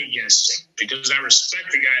playing against him because I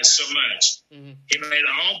respect the guy so much. Mm-hmm. He made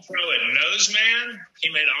All-Pro at nose man, he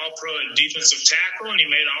made All-Pro at defensive tackle, and he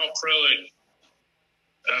made All-Pro at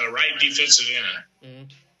right defensive end. Mm-hmm.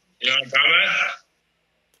 You know what I'm talking about?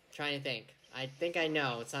 Trying to think. I think I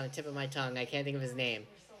know. It's on the tip of my tongue. I can't think of his name.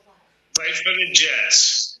 Played for the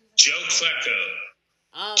Jets. Joe Klecko.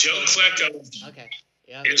 Oh, Joe Klecko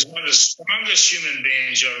is one of the strongest human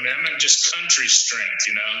beings you'll ever met. Just country strength,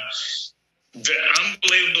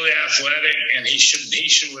 Unbelievably athletic, and he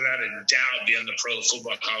should without a doubt be in the Pro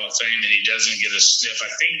Football Hall of Fame, and he doesn't get a sniff. I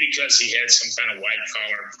think because he had some kind of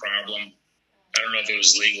white-collar problem. I don't know if it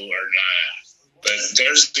was legal or not. But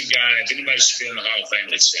there's the guy. If anybody should be in the Hall of Fame,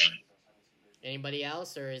 it's him. Anybody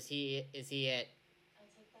else, or is he it?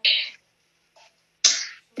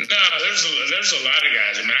 No, there's a lot of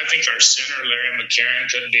guys. I mean, I think our center, Larry McCarron,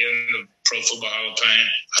 could be in the Pro Football Hall of Fame.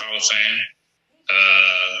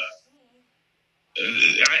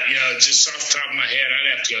 Just off the top of my head,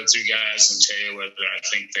 I'd have to go through guys and tell you whether I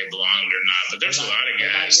think they belonged or not. But there's a lot of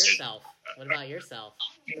guys. What about yourself?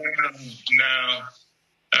 No.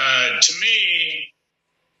 To me,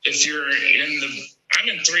 if you're I'm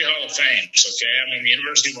in 3 Hall of Fames, okay? I'm in the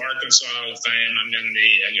University of Arkansas Hall of Fame. I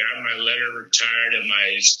got my letter retired at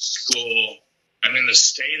my school. I'm in the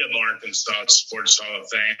state of Arkansas Sports Hall of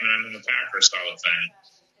Fame, and I'm in the Packers Hall of Fame.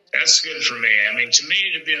 That's good for me. I mean, to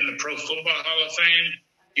me, to be in the Pro Football Hall of Fame,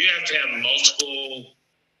 you have to have multiple,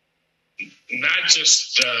 not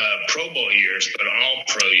just Pro Bowl years, but all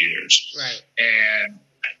pro years. Right. And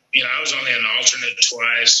I was only an alternate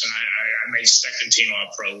twice, and I made second team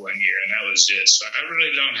All-Pro 1 year, and that was it. So I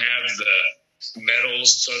really don't have the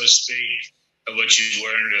medals, so to speak, of what you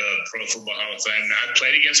learned at a Pro Football Hall of Fame. Now, I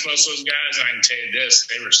played against most of those guys, and I can tell you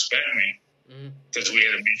this, they respect me because we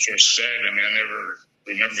had a mutual respect. I mean, I never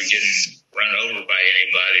remember getting run over by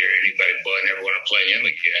anybody or anybody, boy, I never want to play him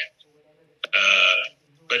again.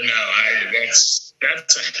 But no,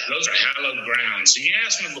 those are hallowed grounds. And you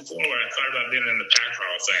asked me before what I thought about being in the Packer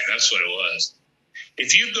Hall of Fame. That's what it was.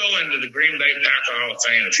 If you go into the Green Bay Packer Hall of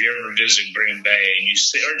Fame, if you ever visit Green Bay, and you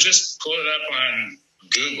see, or just pull it up on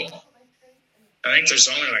Google, I think there's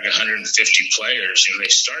only like 150 players. They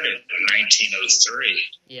started in 1903.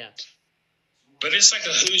 Yeah. But it's like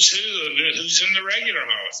a who's who of who's in the regular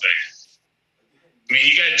Hall of Fame. I mean,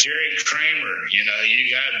 you got Jerry Kramer, you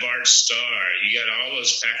got Bart Starr, you got all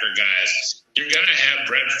those Packer guys. You're going to have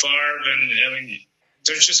Brett Favre, and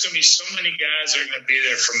there's just going to be so many guys that are going to be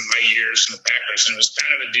there from my years in the Packers, and it was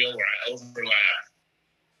kind of a deal where I overlapped.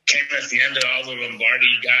 Came at the end of all the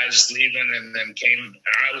Lombardi guys leaving, and then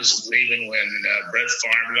I was leaving when Brett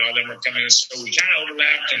Favre and all them were coming in. So we kind of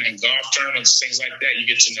overlapped, and in golf tournaments, things like that, you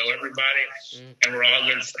get to know everybody, and we're all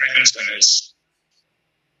good friends, and it's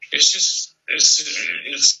just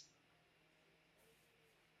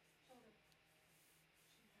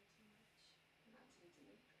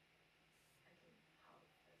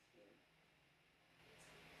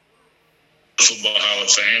Football Hall of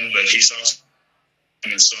Fame, but he's also,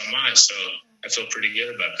 and so am I. So I feel pretty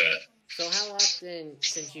good about that. So how often,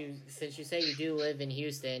 since you say you do live in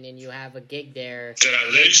Houston and you have a gig there? Did I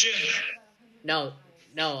lose you? No,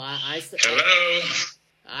 Hello.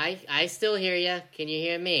 I still hear you. Can you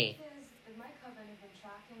hear me?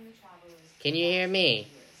 Can you hear me?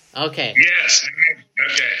 Okay. Yes.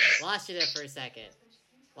 Okay. Lost you there for a second.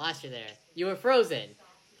 Lost you there. You were frozen.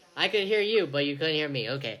 I could hear you, but you couldn't hear me.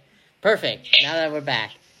 Okay. Perfect. Now that we're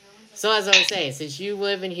back. So as I was saying, since you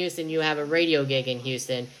live in Houston, you have a radio gig in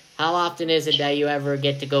Houston. How often is it that you ever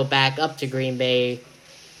get to go back up to Green Bay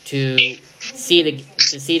to see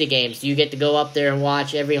the games? Do you get to go up there and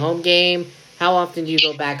watch every home game? How often do you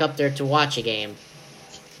go back up there to watch a game?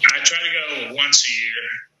 I try to go once a year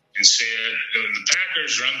and see it. The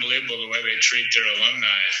Packers are unbelievable the way they treat their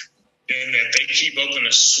alumni, and that they keep open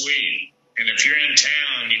a suite. And if you're in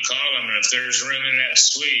town, you call them, and if there's room in that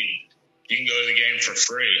suite, you can go to the game for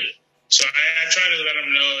free. So I try to let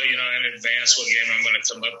them know, in advance what game I'm going to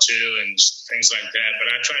come up to and things like that.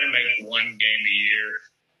 But I try to make one game a year.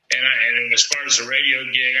 And as far as the radio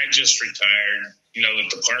gig, I just retired.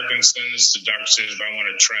 With the Parkinson's, the doctor says if I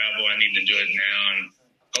want to travel, I need to do it now. And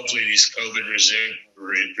hopefully these COVID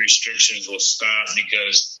restrictions will stop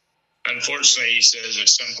because, unfortunately, he says at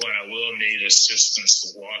some point I will need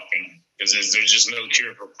assistance walking because there's just no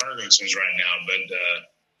cure for Parkinson's right now. But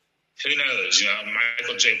who knows?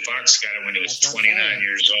 Michael J. Fox got it when he was 29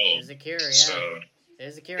 years old. There's a cure, yeah. So,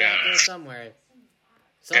 there's a cure out there somewhere.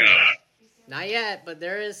 Yeah. Not yet, but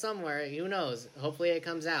there is somewhere. Who knows? Hopefully it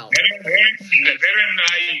comes out. They don't know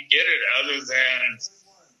how you get it other than,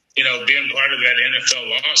 being part of that NFL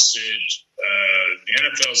lawsuit. The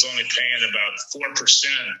NFL is only paying about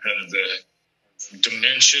 4% of the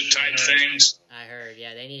dementia type things. I heard,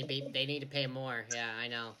 yeah. They need to pay more. Yeah, I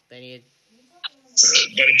know. They need.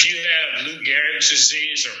 But if you have Lou Gehrig's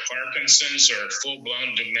disease or Parkinson's or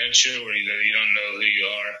full-blown dementia where you don't know who you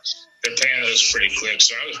are, they're paying those pretty quick.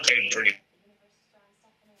 So I was paid pretty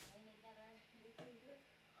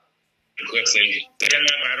quickly. I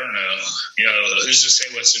don't know. Who's to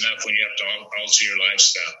say what's enough when you have to alter your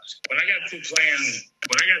lifestyle? When I got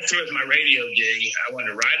through with my radio gig, I wanted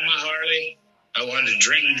to ride my Harley. I wanted to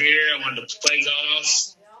drink beer. I wanted to play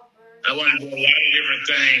golf. I wanted to do a lot of different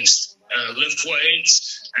things. Lift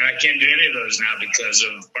weights, and I can't do any of those now because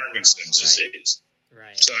of Parkinson's disease.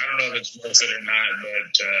 Right. So I don't know if it's worth it or not,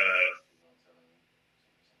 but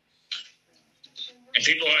and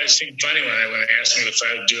people always seem funny when they ask me if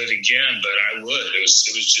I would do it again, but I would. It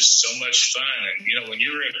was just so much fun, and when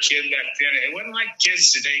you were a kid back then, it wasn't like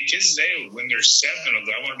kids today. Kids today, when they're 7, will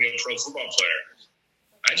go, I want to be a pro football player.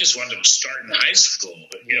 I just wanted to start in high school,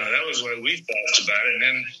 but that was what we thought about it, and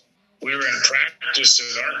then. We were in practice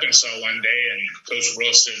at Arkansas one day, and Coach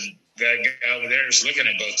Brill said, that guy over there is looking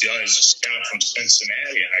at both y'all. He's a scout from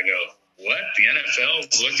Cincinnati. And I go, what? The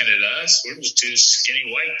NFL is looking at us? We're just two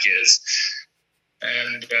skinny white kids.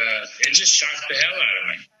 And it just shocked the hell out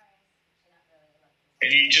of me. And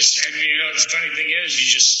the funny thing is, you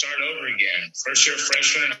just start over again. First, you're a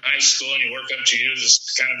freshman in high school, and you work up to you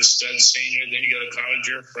as kind of the stud senior. Then you go to college,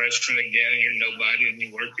 you're a freshman again, and you're nobody, and you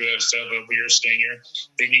work yourself up, you're a senior.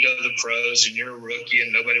 Then you go to the pros, and you're a rookie,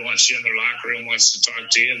 and nobody wants you in their locker room, wants to talk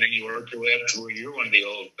to you, and then you work your way up to where you're one of the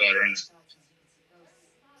old veterans.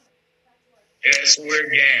 Yeah, it's a weird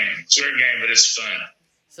game. But it's fun.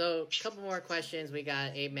 So, a couple more questions. We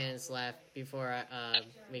got 8 minutes left before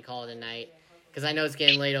we call it a night. Because I know it's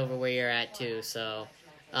getting late over where you're at, too. So,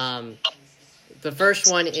 the first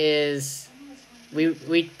one is,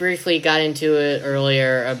 we briefly got into it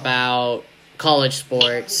earlier about college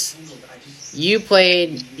sports. You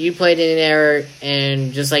played in an era,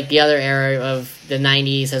 and just like the other era of the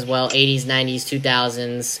 90s as well, 80s, 90s,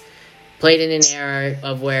 2000s, played in an era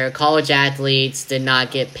of where college athletes did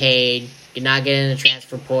not get paid, did not get in the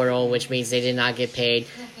transfer portal, which means they did not get paid.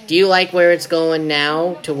 Do you like where it's going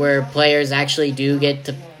now to where players actually do get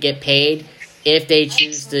paid if they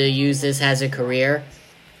choose to use this as a career?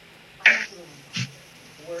 I have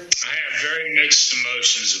very mixed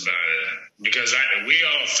emotions about it because we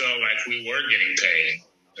all felt like we were getting paid.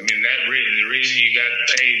 I mean, the reason you got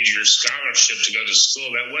paid your scholarship to go to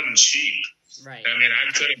school, that wasn't cheap. Right. I mean,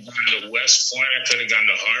 I could have gone to West Point. I could have gone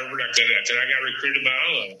to Harvard. I got recruited by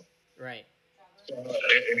all of them. Right.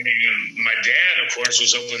 My dad, of course,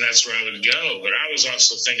 was hoping that's where I would go, but I was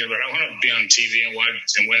also thinking about I want to be on TV and watch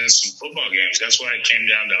and win some football games. That's why I came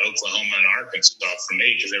down to Oklahoma and Arkansas for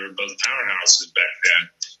me because they were both powerhouses back then.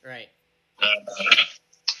 Right.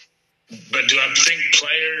 But do I think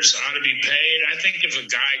players ought to be paid? I think if a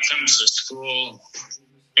guy comes to school,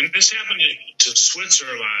 and this happened to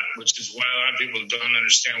Switzer a lot, which is why a lot of people don't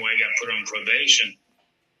understand why he got put on probation.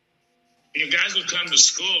 guys would come to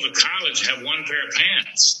school, to college, have one pair of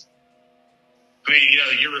pants. I mean,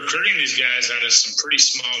 you're recruiting these guys out of some pretty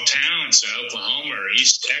small towns in Oklahoma or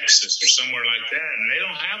East Texas or somewhere like that, and they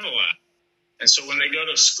don't have a lot. And so when they go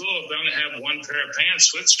to school, if they only have one pair of pants,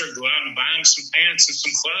 Switzer go out and buy them some pants and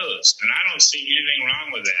some clothes. And I don't see anything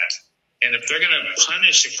wrong with that. And if they're going to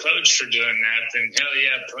punish a coach for doing that, then hell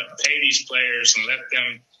yeah, pay these players and let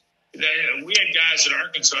them. We had guys at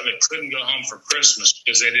Arkansas that couldn't go home for Christmas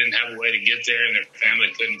because they didn't have a way to get there and their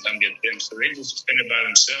family couldn't come get them. So they just spent it by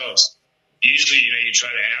themselves. Usually, you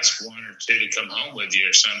try to ask one or two to come home with you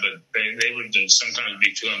or something, but they would sometimes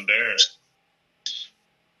be too embarrassed.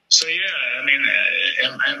 So, yeah, I mean,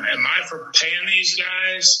 am I for paying these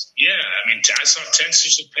guys? Yeah, I mean, I saw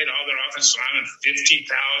Texas just paid all their offensive linemen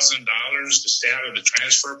 $50,000 to stay out of the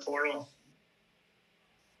transfer portal.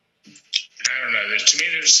 I don't know. To me,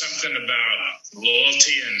 there's something about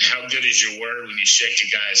loyalty and how good is your word when you shake a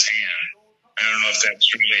guy's hand. I don't know if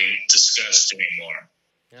that's really discussed anymore.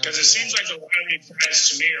 Because it seems like a lot of these guys,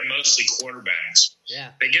 to me, are mostly quarterbacks.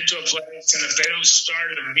 Yeah. They get to a place, and if they don't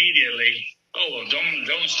start immediately, don't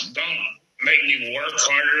make me work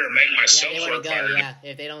harder or make myself work harder. Yeah,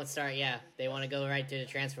 if they don't start, they want to go right to the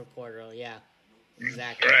transfer portal. Yeah,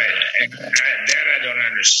 exactly. Right, and that I don't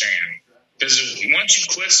understand. Because once you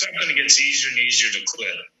quit something, it gets easier and easier to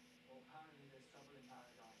quit.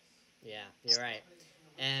 Yeah, you're right.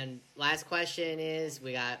 And last question is,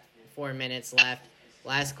 we got 4 minutes left.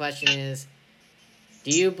 Last question is,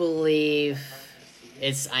 do you believe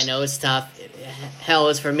I know it's tough. Hell,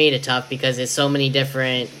 it's for me to tough because there's so many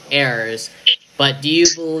different errors. But do you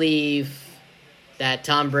believe that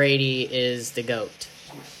Tom Brady is the GOAT?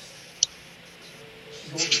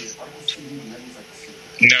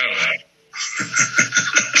 No.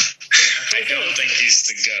 I don't think he's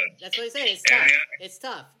the GOAT. That's what I say. It's tough. It's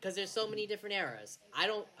tough because there's so many different eras.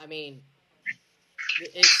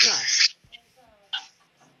 It's tough.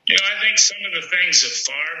 I think some of the things that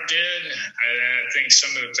Favre did, I think some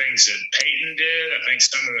of the things that Peyton did, I think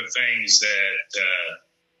some of the things that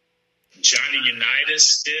Johnny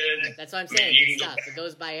Unitas did. That's what I'm saying. It's tough. It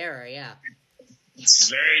goes by era, yeah. It's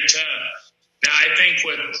very tough. Now, I think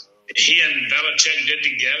what he and Belichick did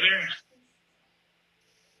together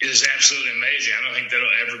is absolutely amazing. I don't think that'll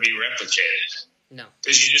ever be replicated. No.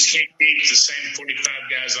 Because you just can't beat the same 45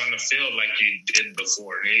 guys on the field like you did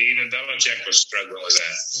before. Even Belichick was struggling with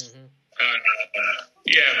that. Mm-hmm.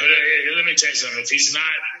 But let me tell you something. If he's not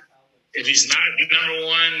number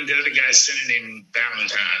one, the other guy's sending him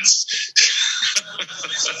Valentine's.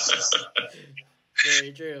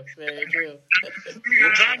 Very true. Very true.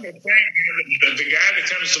 I'm trying to think. The guy that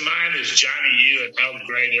comes to mind is Johnny U and how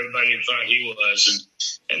great everybody thought he was.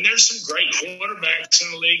 And there's some great quarterbacks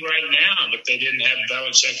in the league right now, but they didn't have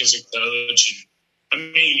Belichick as a coach. I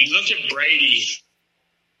mean, you look at Brady,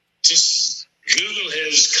 just Google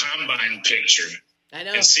his combine picture. I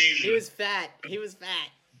know. He was fat.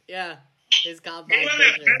 Yeah. His combine picture. He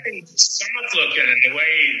wasn't very soft looking, and the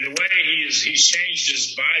way he's changed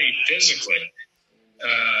his body physically.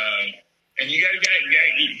 And you got to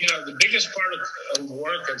the biggest part of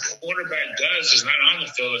work a quarterback does is not on the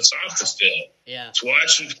field; it's off the field. Yeah, it's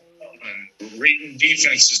watching and reading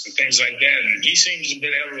defenses and things like that. And he seems to be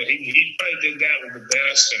able to. He probably did that with the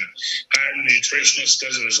best and hired a nutritionist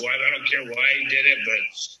because of his wife. I don't care why he did it, but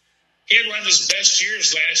he had one of his best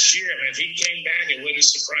years last year. I mean, if he came back, it wouldn't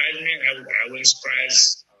surprise me. I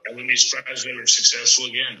wouldn't be surprised if they were successful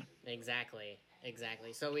again. Exactly.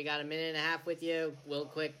 So we got a minute and a half with you. Real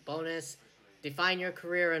quick bonus. Define your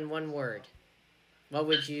career in one word. What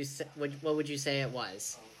would you say it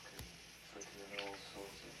was?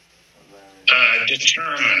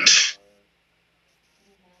 Determined.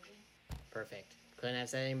 Perfect. Couldn't have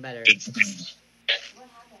said anything better. I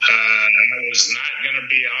was not going to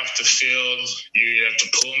be off the field. You have to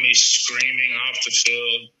pull me screaming off the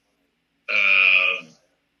field.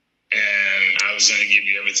 And I was going to give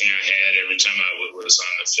you everything I had every time I was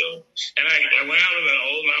on the field. And I went out with an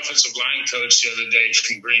old offensive line coach the other day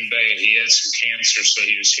from Green Bay. He had some cancer, so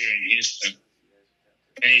he was here in Houston.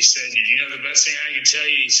 And he said, the best thing I can tell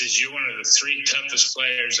you, he says, you're one of the 3 toughest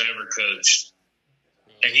players I ever coached.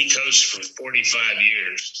 And he coached for 45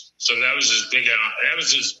 years. So that was as big a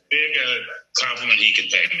compliment he could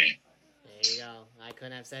pay me. There you go. I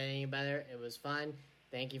couldn't have said any better. It was fun.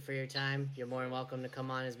 Thank you for your time. You're more than welcome to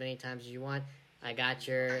come on as many times as you want. I got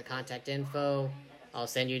your contact info. I'll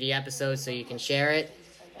send you the episode so you can share it.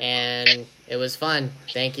 And it was fun.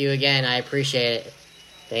 Thank you again. I appreciate it.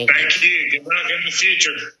 Thank you. Good luck in the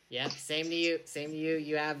future. Yep. Same to you.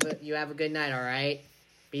 You have a good night. All right.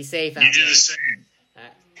 Be safe out there. You do the same. All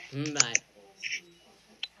right. Bye.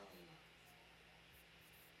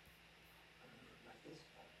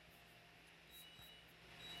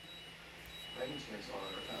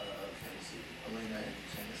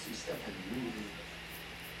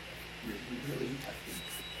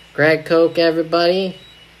 Greg, Koch, everybody.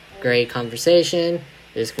 Great conversation.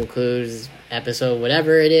 This concludes episode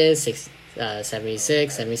whatever it is,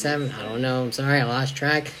 76, 77. I don't know. I'm sorry. I lost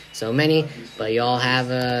track. So many. But you all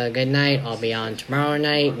have a good night. I'll be on tomorrow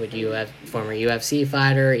night with former UFC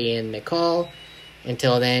fighter Ian McCall.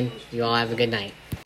 Until then, you all have a good night.